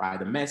 modify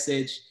the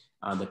message,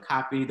 the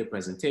copy, the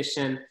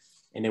presentation,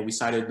 and then we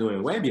started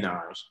doing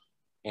webinars.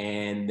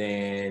 And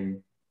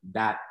then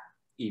that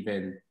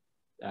even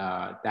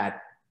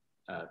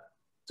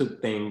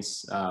took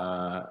things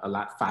a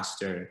lot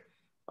faster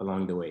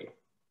along the way.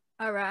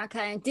 All right.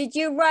 Okay. Did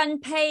you run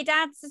paid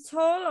ads at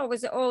all, or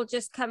was it all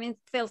just coming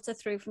filter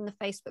through from the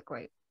Facebook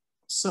group?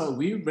 So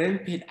we ran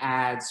paid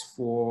ads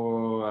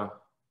for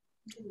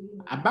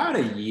about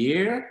a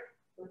year,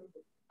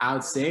 I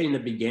would say. In the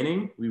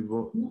beginning,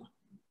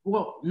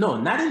 well, no,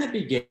 not in the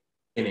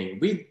beginning.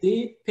 We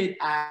did paid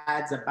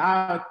ads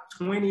about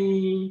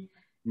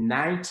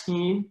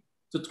 2019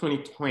 to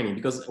 2020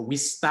 because we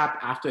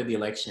stopped after the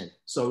election.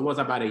 So it was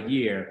about a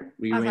year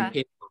we ran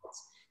paid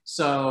ads.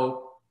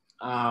 So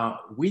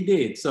we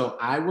did. So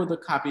I wrote the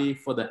copy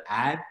for the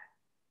ad,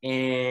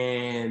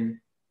 and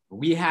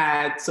we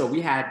had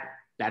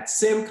that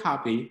same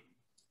copy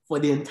for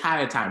the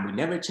entire time. We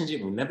never changed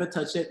it. We never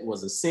touched it. It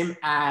was the same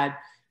ad.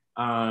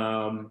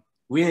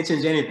 We didn't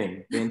change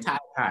anything the entire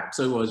time.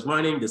 So it was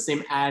running the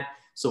same ad.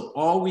 So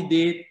all we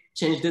did,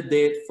 change the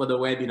date for the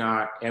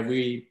webinar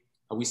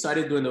we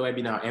started doing the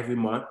webinar every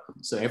month.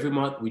 So every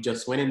month we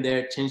just went in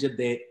there, changed the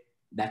date.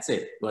 That's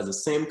it. It was the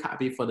same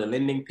copy for the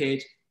landing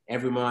page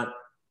every month.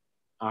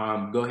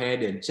 Go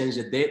ahead and change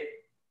the date,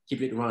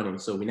 keep it running.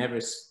 So we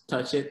never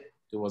touch it.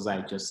 It was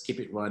like, just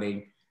keep it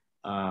running.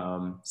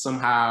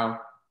 Somehow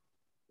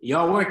it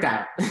all worked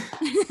out.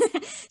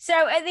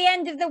 So at the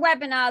end of the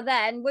webinar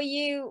then, were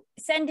you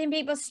sending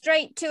people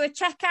straight to a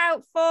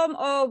checkout form,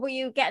 or were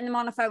you getting them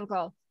on a phone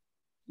call?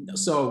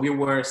 So we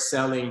were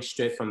selling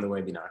straight from the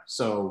webinar.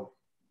 So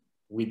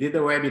we did the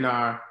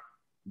webinar,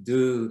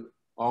 do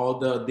all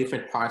the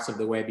different parts of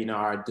the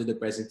webinar, do the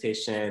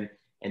presentation,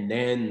 and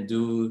then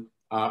do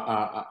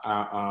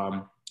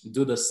the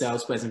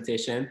sales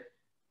presentation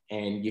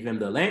and give them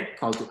the link,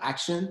 call to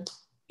action.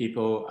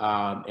 People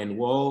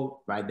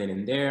enroll right then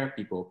and there,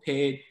 people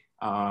paid,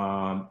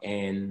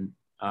 and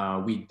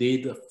we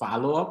did a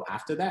follow-up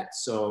after that.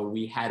 So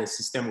we had a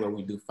system where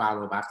we do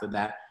follow-up after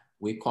that.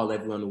 We call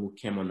everyone who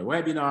came on the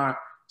webinar,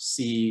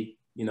 see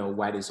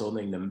what is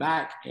holding them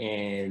back,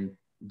 and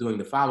doing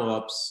the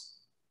follow-ups,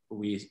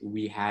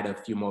 we had a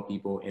few more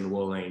people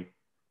enrolling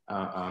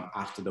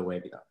after the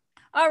webinar.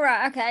 All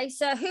right. Okay.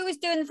 So who was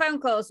doing the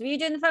phone calls? Were you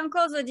doing the phone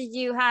calls, or did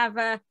you have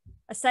a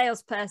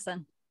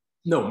salesperson?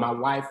 No, my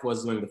wife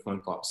was doing the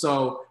phone call.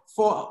 So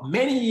for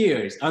many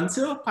years,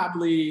 until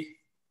probably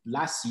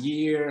last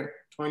year,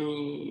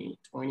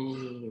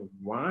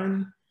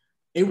 2021,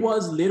 it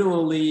was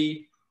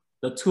literally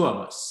the two of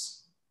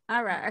us.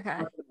 All right.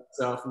 Okay.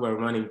 So we're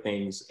running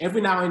things.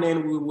 Every now and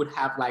then we would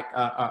have like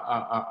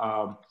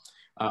a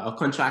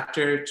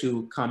contractor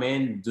to come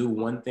in, do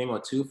one thing or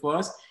two for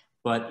us.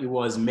 But it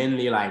was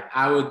mainly like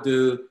I would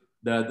do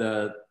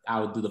the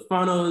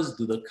funnels,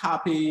 do the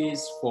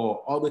copies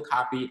for all the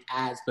copy,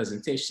 ads,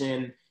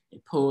 presentation,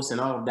 and posts, and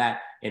all of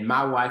that. And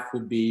my wife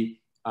would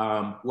be,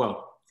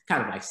 well,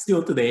 kind of like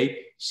still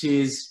today,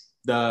 she's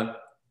the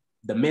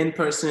main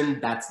person.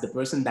 That's the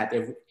person that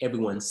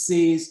everyone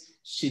sees.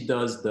 She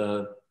does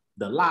the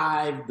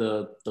live,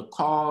 the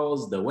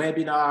calls, the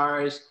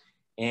webinars,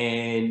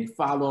 and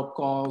follow-up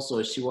calls.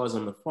 So she was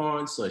on the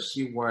phone. So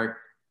she worked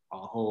a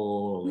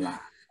whole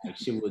lot. Like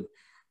she would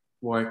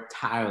work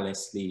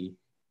tirelessly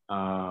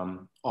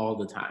all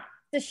the time.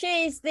 So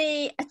she's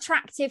the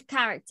attractive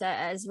character,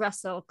 as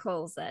Russell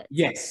calls it.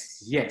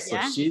 Yes. Yeah? So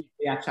she's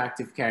the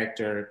attractive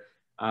character.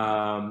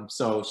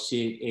 So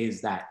she is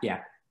that,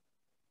 yeah.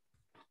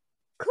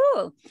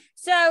 Cool.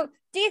 So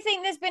do you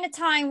think there's been a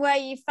time where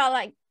you felt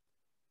like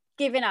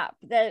giving up,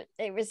 that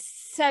it was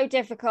so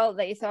difficult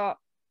that you thought,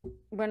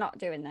 we're not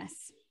doing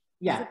this?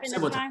 Yeah,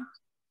 several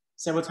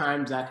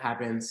times that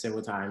happened,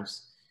 several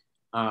times.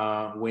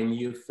 When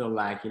you feel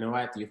like, you know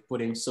what, you've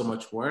put in so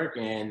much work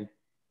and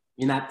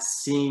you're not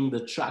seeing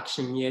the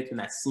traction yet, you're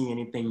not seeing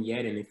anything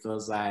yet, and it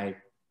feels like,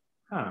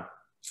 I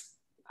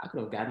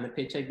could have gotten a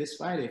paycheck this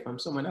Friday from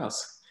someone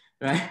else,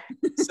 right?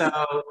 So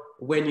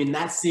when you're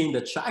not seeing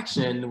the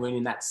traction, when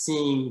you're not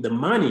seeing the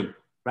money,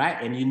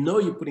 right? And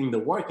you're putting the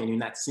work and you're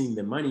not seeing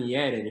the money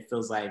yet, and it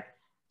feels like,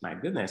 my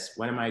goodness,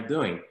 what am I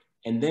doing?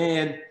 And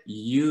then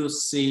you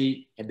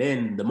see, and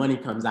then the money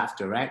comes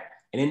after, right?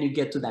 And then you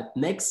get to that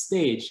next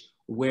stage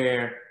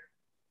where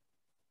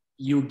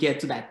you get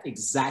to that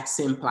exact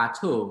same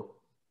plateau.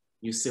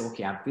 You say,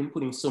 okay, I've been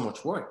putting so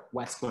much work.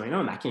 What's going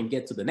on? I can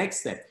get to the next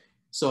step.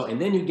 So,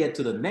 and then you get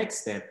to the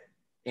next step,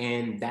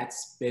 and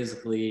that's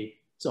basically,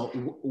 so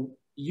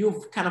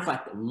you've kind of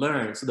like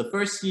learned. So the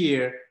first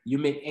year you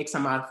make X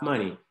amount of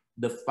money.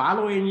 The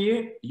following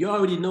year, you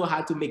already know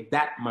how to make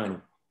that money.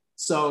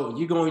 So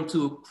you're going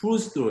to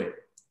cruise through it.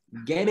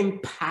 Getting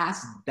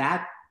past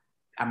that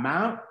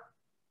amount,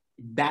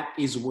 that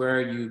is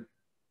where you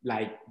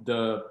like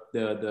the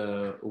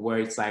where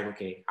it's like,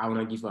 okay, I want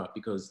to give up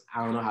because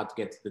I don't know how to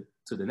get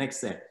to the next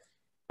step.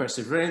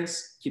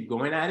 Perseverance, keep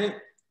going at it.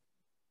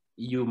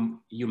 You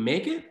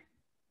make it,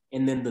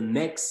 and then the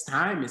next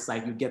time it's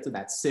like you get to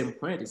that same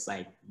point. It's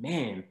like,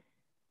 man,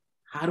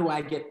 how do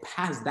I get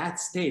past that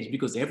stage?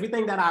 Because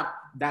everything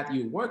that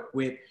you work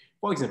with,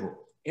 for example,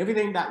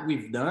 everything that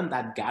we've done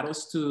that got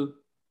us to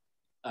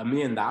 $1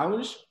 million,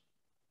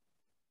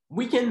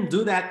 we can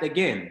do that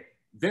again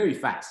very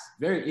fast,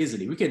 very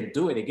easily. We can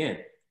do it again.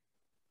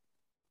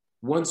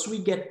 Once we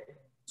get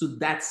to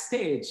that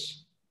stage,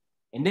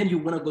 and then you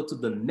want to go to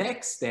the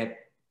next step,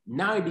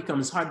 now it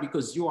becomes hard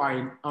because you are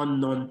in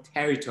unknown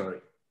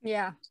territory.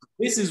 Yeah.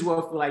 This is where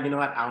I feel like, you know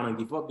what, I want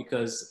to give up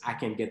because I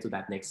can get to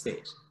that next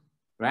stage,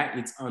 right?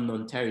 It's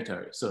unknown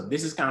territory. So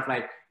this is kind of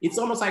like, it's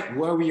almost like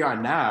where we are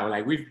now.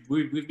 Like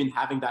we've been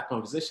having that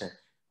conversation.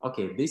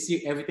 Okay, this year,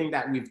 everything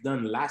that we've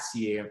done last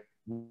year,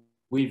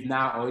 we've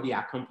now already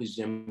accomplished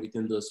them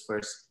within those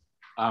first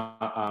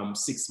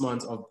 6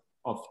 months of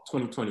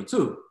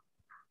 2022.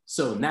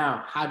 So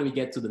now how do we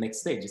get to the next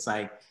stage? It's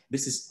like,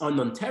 this is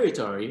unknown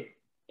territory,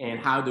 and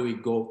how do we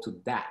go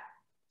to that?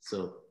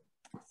 So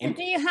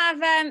do you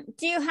have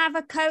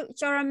a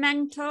coach or a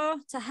mentor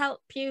to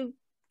help you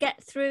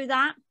get through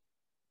that?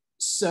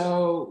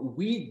 So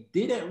we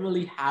didn't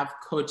really have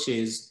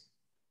coaches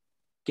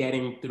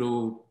getting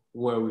through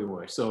where we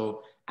were.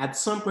 So at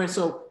some point,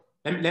 so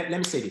let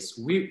me say this.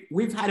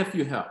 We've had a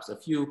few helps, a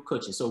few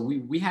coaches. So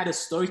we had a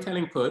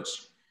storytelling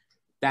coach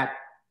that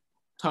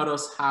taught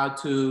us how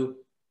to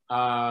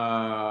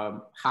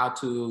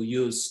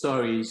use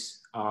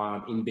stories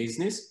in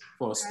business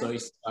for story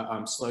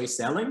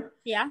selling.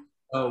 Yeah.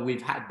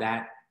 We've had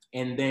that.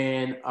 And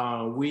then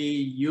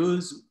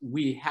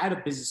we had a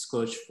business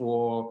coach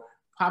for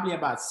probably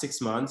about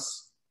 6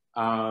 months.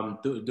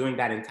 During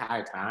that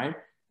entire time, it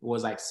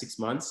was like 6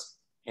 months.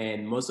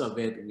 And most of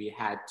it we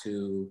had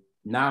to,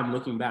 now I'm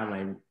looking back, I'm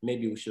like,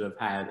 maybe we should have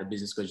had a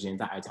business coach the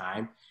entire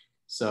time.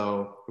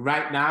 So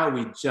right now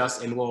we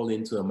just enrolled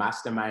into a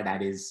mastermind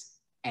that is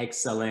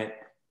excellent,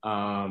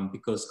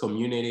 because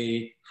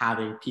community,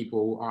 having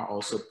people who are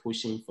also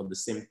pushing for the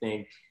same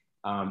thing,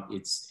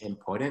 it's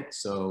important.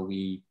 So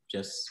we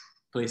just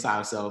place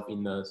ourselves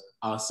in the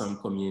awesome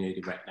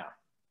community right now.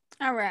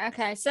 All right.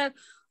 Okay. So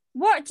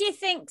what do you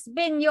think's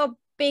been your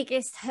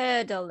biggest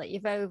hurdle that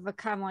you've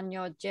overcome on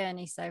your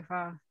journey so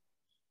far?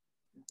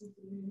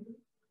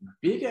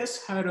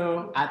 Biggest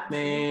hurdle, I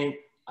think,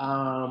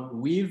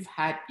 we've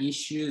had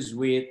issues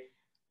with,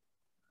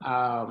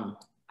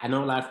 I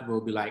know a lot of people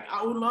will be like,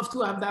 I would love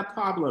to have that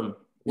problem.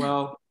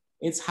 Well,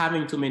 it's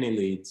having too many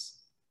leads.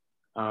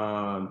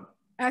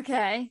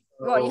 Okay.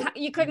 Well,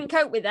 you couldn't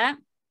cope with that?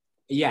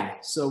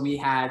 Yeah. So we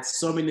had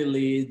so many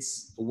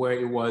leads where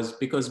it was,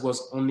 because it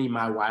was only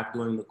my wife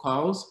doing the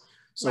calls.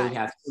 So we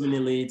had so many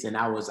leads, and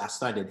I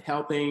started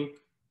helping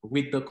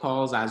with the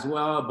calls as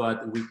well,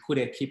 but we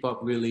couldn't keep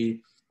up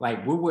really.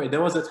 Like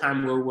there was a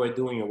time where we were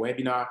doing a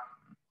webinar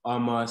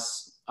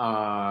almost,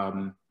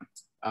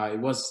 it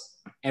was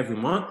every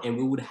month, and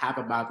we would have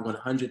about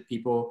 100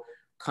 people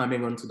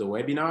coming onto the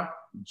webinar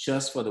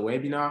just for the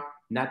webinar,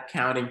 not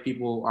counting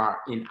people who are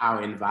in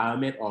our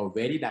environment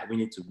already that we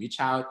need to reach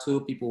out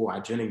to, people who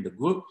are joining the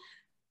group.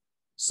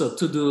 So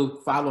to do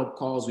follow-up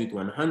calls with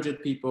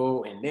 100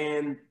 people, and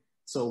then,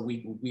 so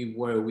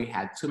we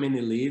had too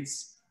many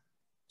leads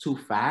too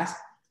fast,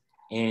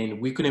 and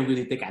we couldn't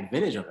really take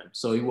advantage of them.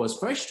 So it was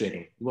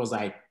frustrating. It was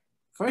like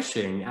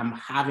frustrating. I'm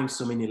having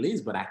so many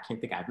leads, but I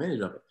can't take advantage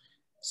of it.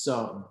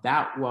 So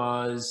that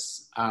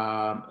was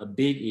a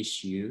big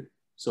issue.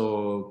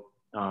 So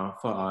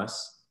for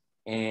us,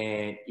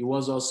 and it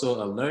was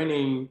also a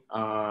learning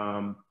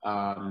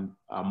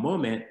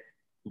moment,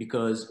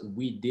 because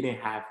we didn't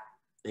have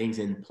things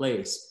in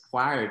place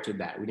prior to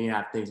that. We didn't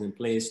have things in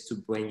place to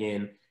bring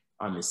in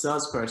a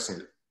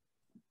salesperson.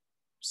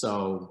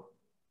 So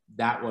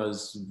that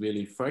was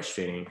really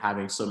frustrating,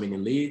 having so many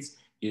leads.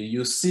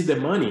 You see the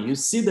money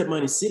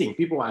sitting.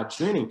 People are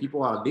joining.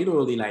 People are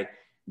literally like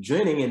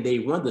joining, and they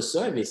want the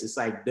service. It's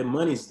like the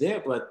money's there,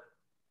 but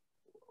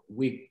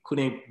we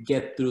couldn't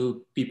get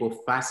through people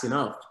fast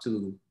enough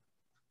to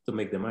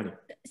make the money.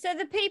 So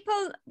the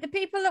people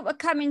that were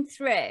coming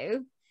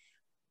through,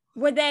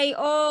 were they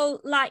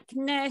all like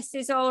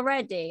nurses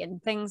already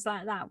and things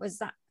like that?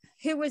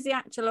 Who was the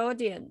actual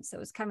audience that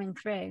was coming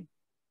through?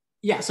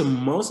 Yeah, so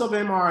most of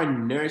them are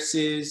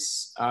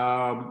nurses,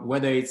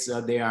 whether it's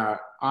they are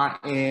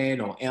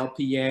RN or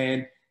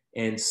LPN,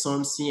 and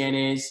some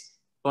CNAs.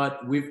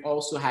 But we've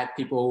also had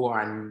people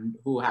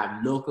who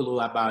have no clue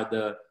about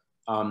the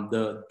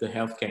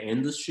healthcare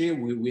industry.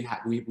 We've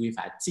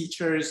had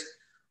teachers,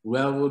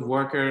 railroad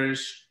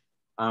workers.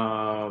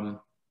 We've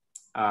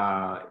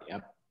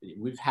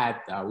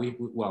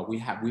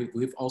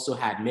also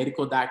had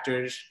medical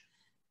doctors.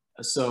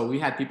 So we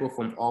had people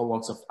from all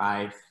walks of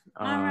life.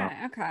 All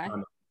right. Okay.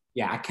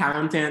 Yeah,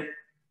 accountant.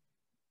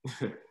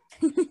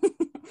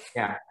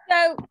 Yeah.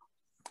 So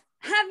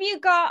have you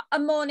got a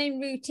morning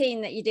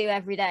routine that you do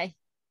every day?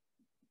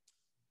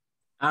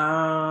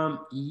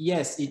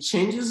 Yes, it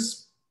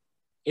changes.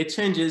 It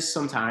changes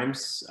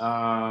sometimes.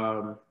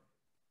 But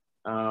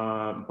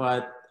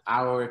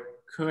our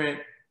current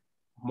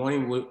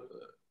morning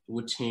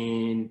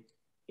routine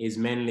is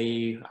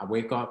mainly I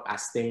wake up, I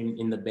stay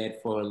in the bed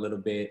for a little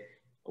bit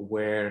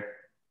where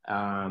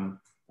I'm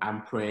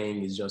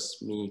praying. It's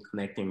just me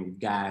connecting with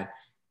God,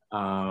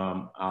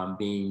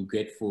 being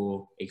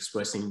grateful,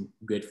 expressing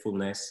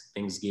gratefulness,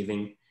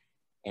 thanksgiving.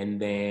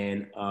 And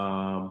then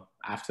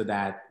after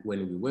that,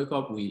 when we wake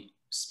up, we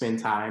spend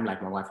time,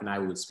 like my wife and I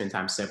would spend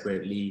time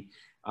separately,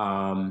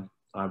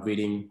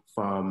 reading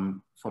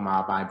from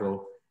our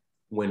Bible.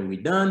 When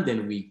we're done,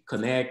 then we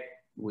connect.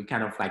 We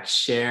kind of like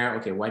share,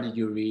 okay, what did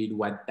you read?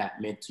 What that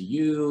meant to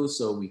you?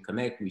 So we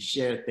connect, we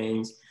share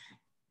things.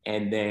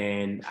 And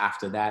then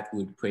after that,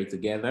 we'd pray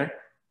together.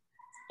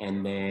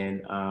 And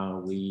then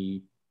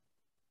we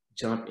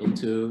jump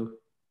into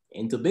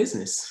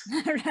business.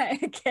 Right,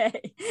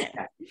 okay.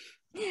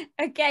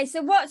 Okay,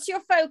 so what's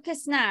your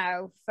focus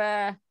now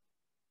for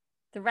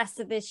the rest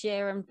of this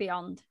year and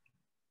beyond?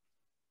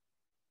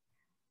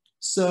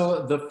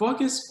 So the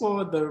focus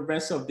for the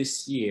rest of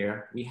this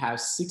year, we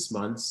have 6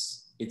 months.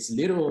 It's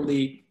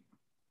literally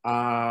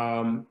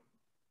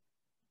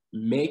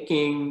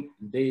making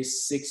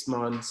these 6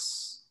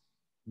 months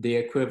the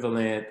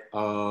equivalent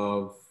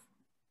of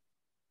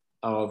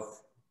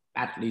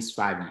at least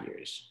 5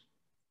 years.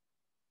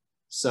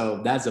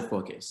 So that's the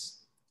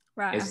focus.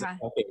 Right.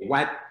 Okay,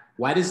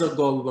 what is the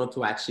goal we want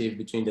to achieve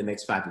between the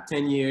next 5 to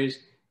 10 years?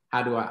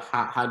 How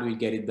do we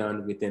get it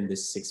done within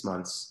this 6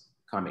 months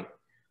coming?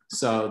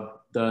 So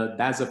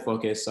that's the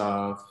focus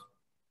of,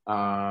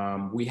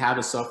 we have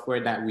a software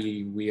that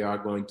we are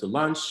going to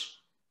launch.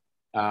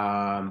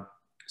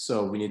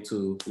 So we need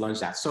to launch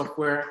that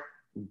software,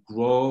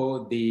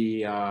 grow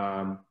the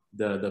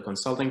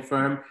consulting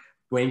firm,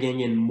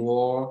 bringing in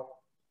more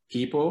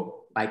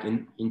people, like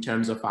in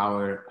terms of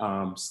our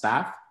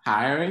staff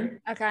hiring.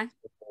 Okay.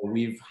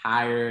 We've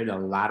hired a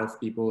lot of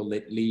people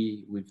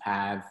lately. We've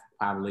had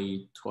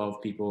probably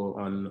 12 people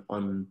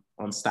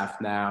on staff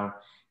now.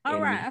 All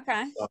right.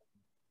 Okay.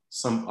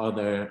 Some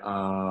other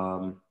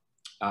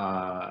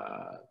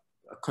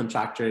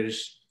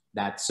contractors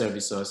that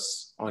service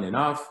us on and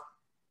off.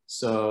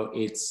 So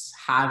it's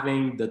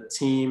having the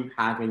team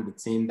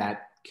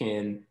that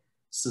can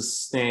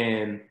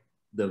sustain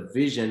the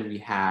vision we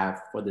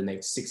have for the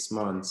next 6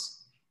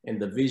 months. And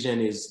the vision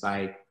is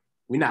like,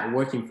 we're not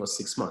working for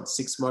 6 months.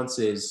 6 months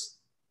is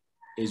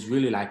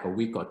really like a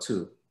week or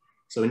two.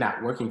 So we're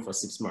not working for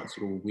 6 months.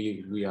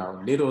 We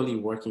are literally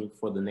working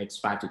for the next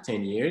 5 to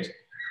 10 years.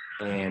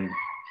 And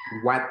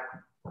what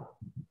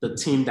the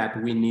team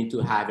that we need to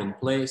have in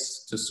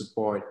place to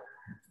support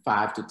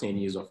 5 to 10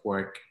 years of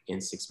work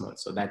in 6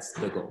 months. So that's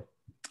the goal.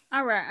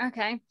 All right.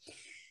 Okay.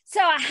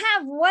 So I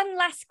have one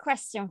last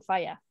question for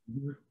you.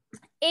 Mm-hmm.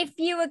 If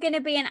you were going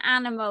to be an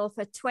animal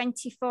for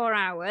 24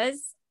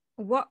 hours,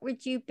 what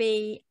would you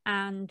be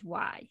and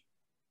why?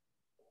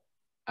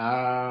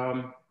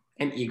 An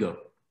eagle.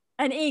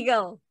 An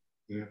eagle?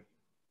 Yeah.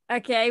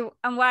 Okay.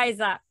 And why is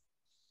that?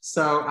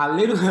 So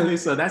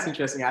so that's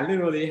interesting. I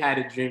literally had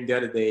a dream the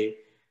other day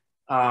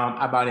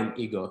about an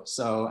eagle.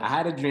 So I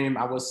had a dream,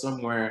 I was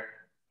somewhere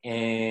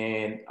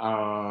and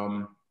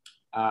my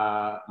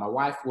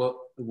wife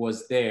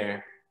was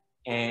there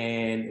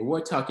and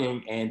we're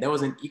talking and there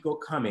was an eagle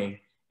coming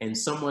and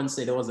someone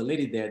said there was a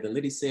lady there. The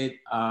lady said,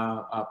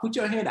 put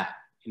your hand out.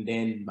 And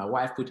then my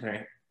wife put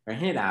her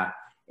hand out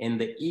and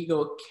the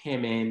eagle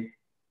came in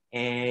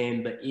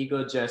and the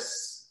eagle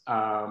just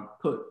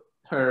put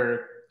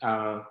her,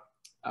 I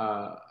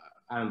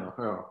don't know,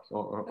 her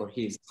or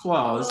his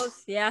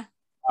claws yeah.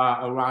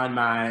 Around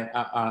my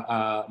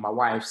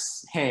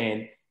wife's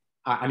hand,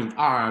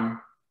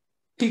 arm,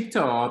 picked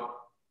her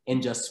up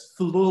and just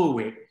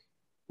flew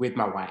with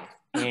my wife.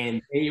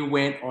 And they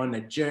went on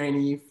a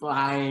journey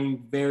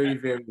flying very,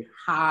 very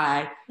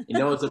high. And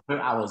there was a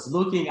point I was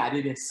looking, I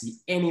didn't see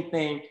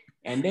anything.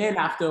 And then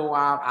after a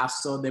while, I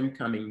saw them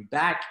coming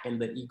back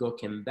and the eagle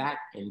came back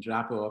and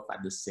dropped her off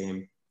at the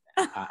same,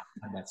 at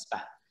that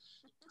spot.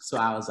 So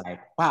I was like,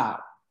 wow,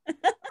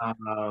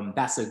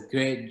 that's a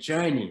great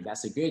journey.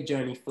 That's a great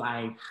journey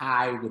flying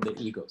high with the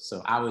eagle.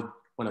 So I would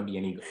want to be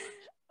an eagle.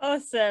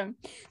 Awesome.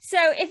 So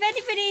if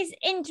anybody's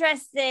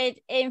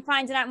interested in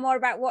finding out more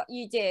about what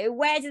you do,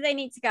 where do they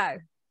need to go?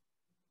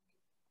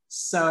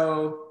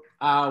 So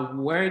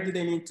where do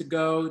they need to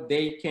go?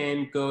 They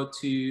can go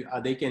to,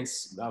 they can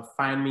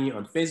find me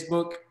on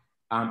Facebook,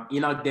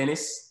 Enock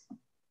Denis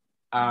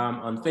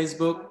on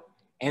Facebook,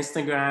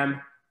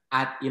 Instagram,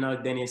 at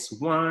Enock Denis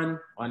 1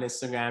 on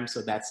Instagram.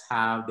 So that's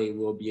how they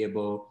will be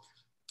able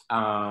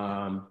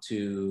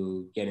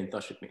to get in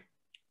touch with me.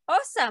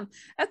 Awesome.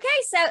 Okay,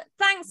 so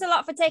thanks a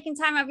lot for taking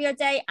time out of your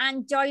day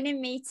and joining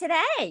me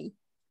today.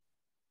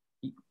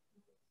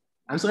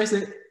 I'm sorry,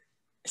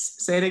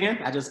 say it again.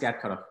 I just got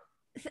cut off.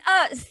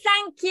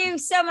 Thank you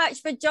so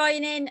much for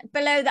joining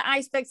Below the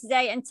Iceberg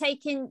today and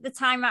taking the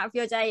time out of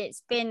your day.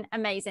 It's been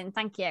amazing.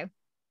 Thank you.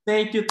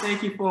 Thank you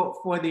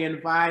for the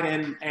invite,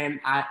 and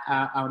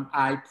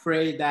I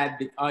pray that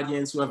the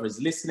audience,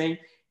 whoever's listening,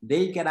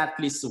 they get at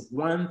least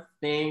one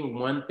thing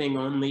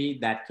only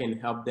that can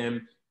help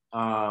them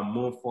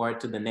move forward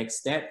to the next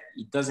step.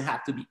 It doesn't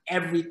have to be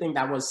everything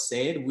that was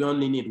said. We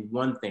only need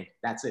one thing.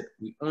 That's it.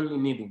 We only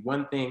need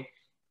one thing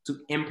to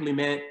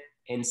implement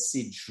and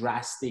see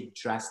drastic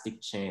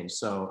change.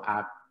 So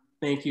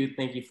thank you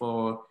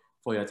for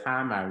your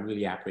time. I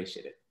really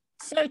appreciate it.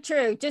 So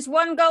true. Just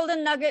one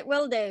golden nugget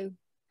will do.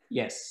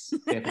 Yes,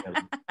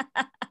 definitely.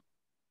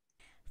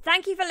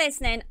 Thank you for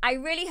listening. I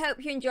really hope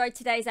you enjoyed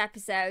today's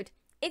episode.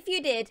 If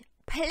you did,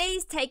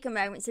 please take a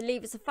moment to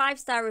leave us a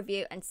 5-star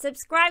review and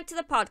subscribe to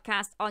the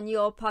podcast on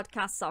your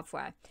podcast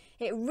software.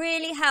 It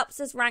really helps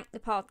us rank the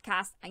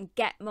podcast and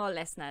get more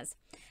listeners.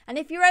 And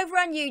if you're over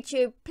on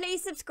YouTube,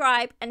 please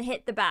subscribe and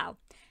hit the bell.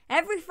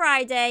 Every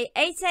Friday,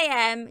 8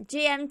 a.m.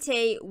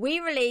 GMT, we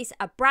release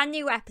a brand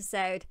new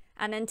episode.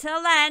 And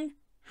until then,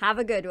 have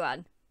a good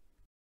one.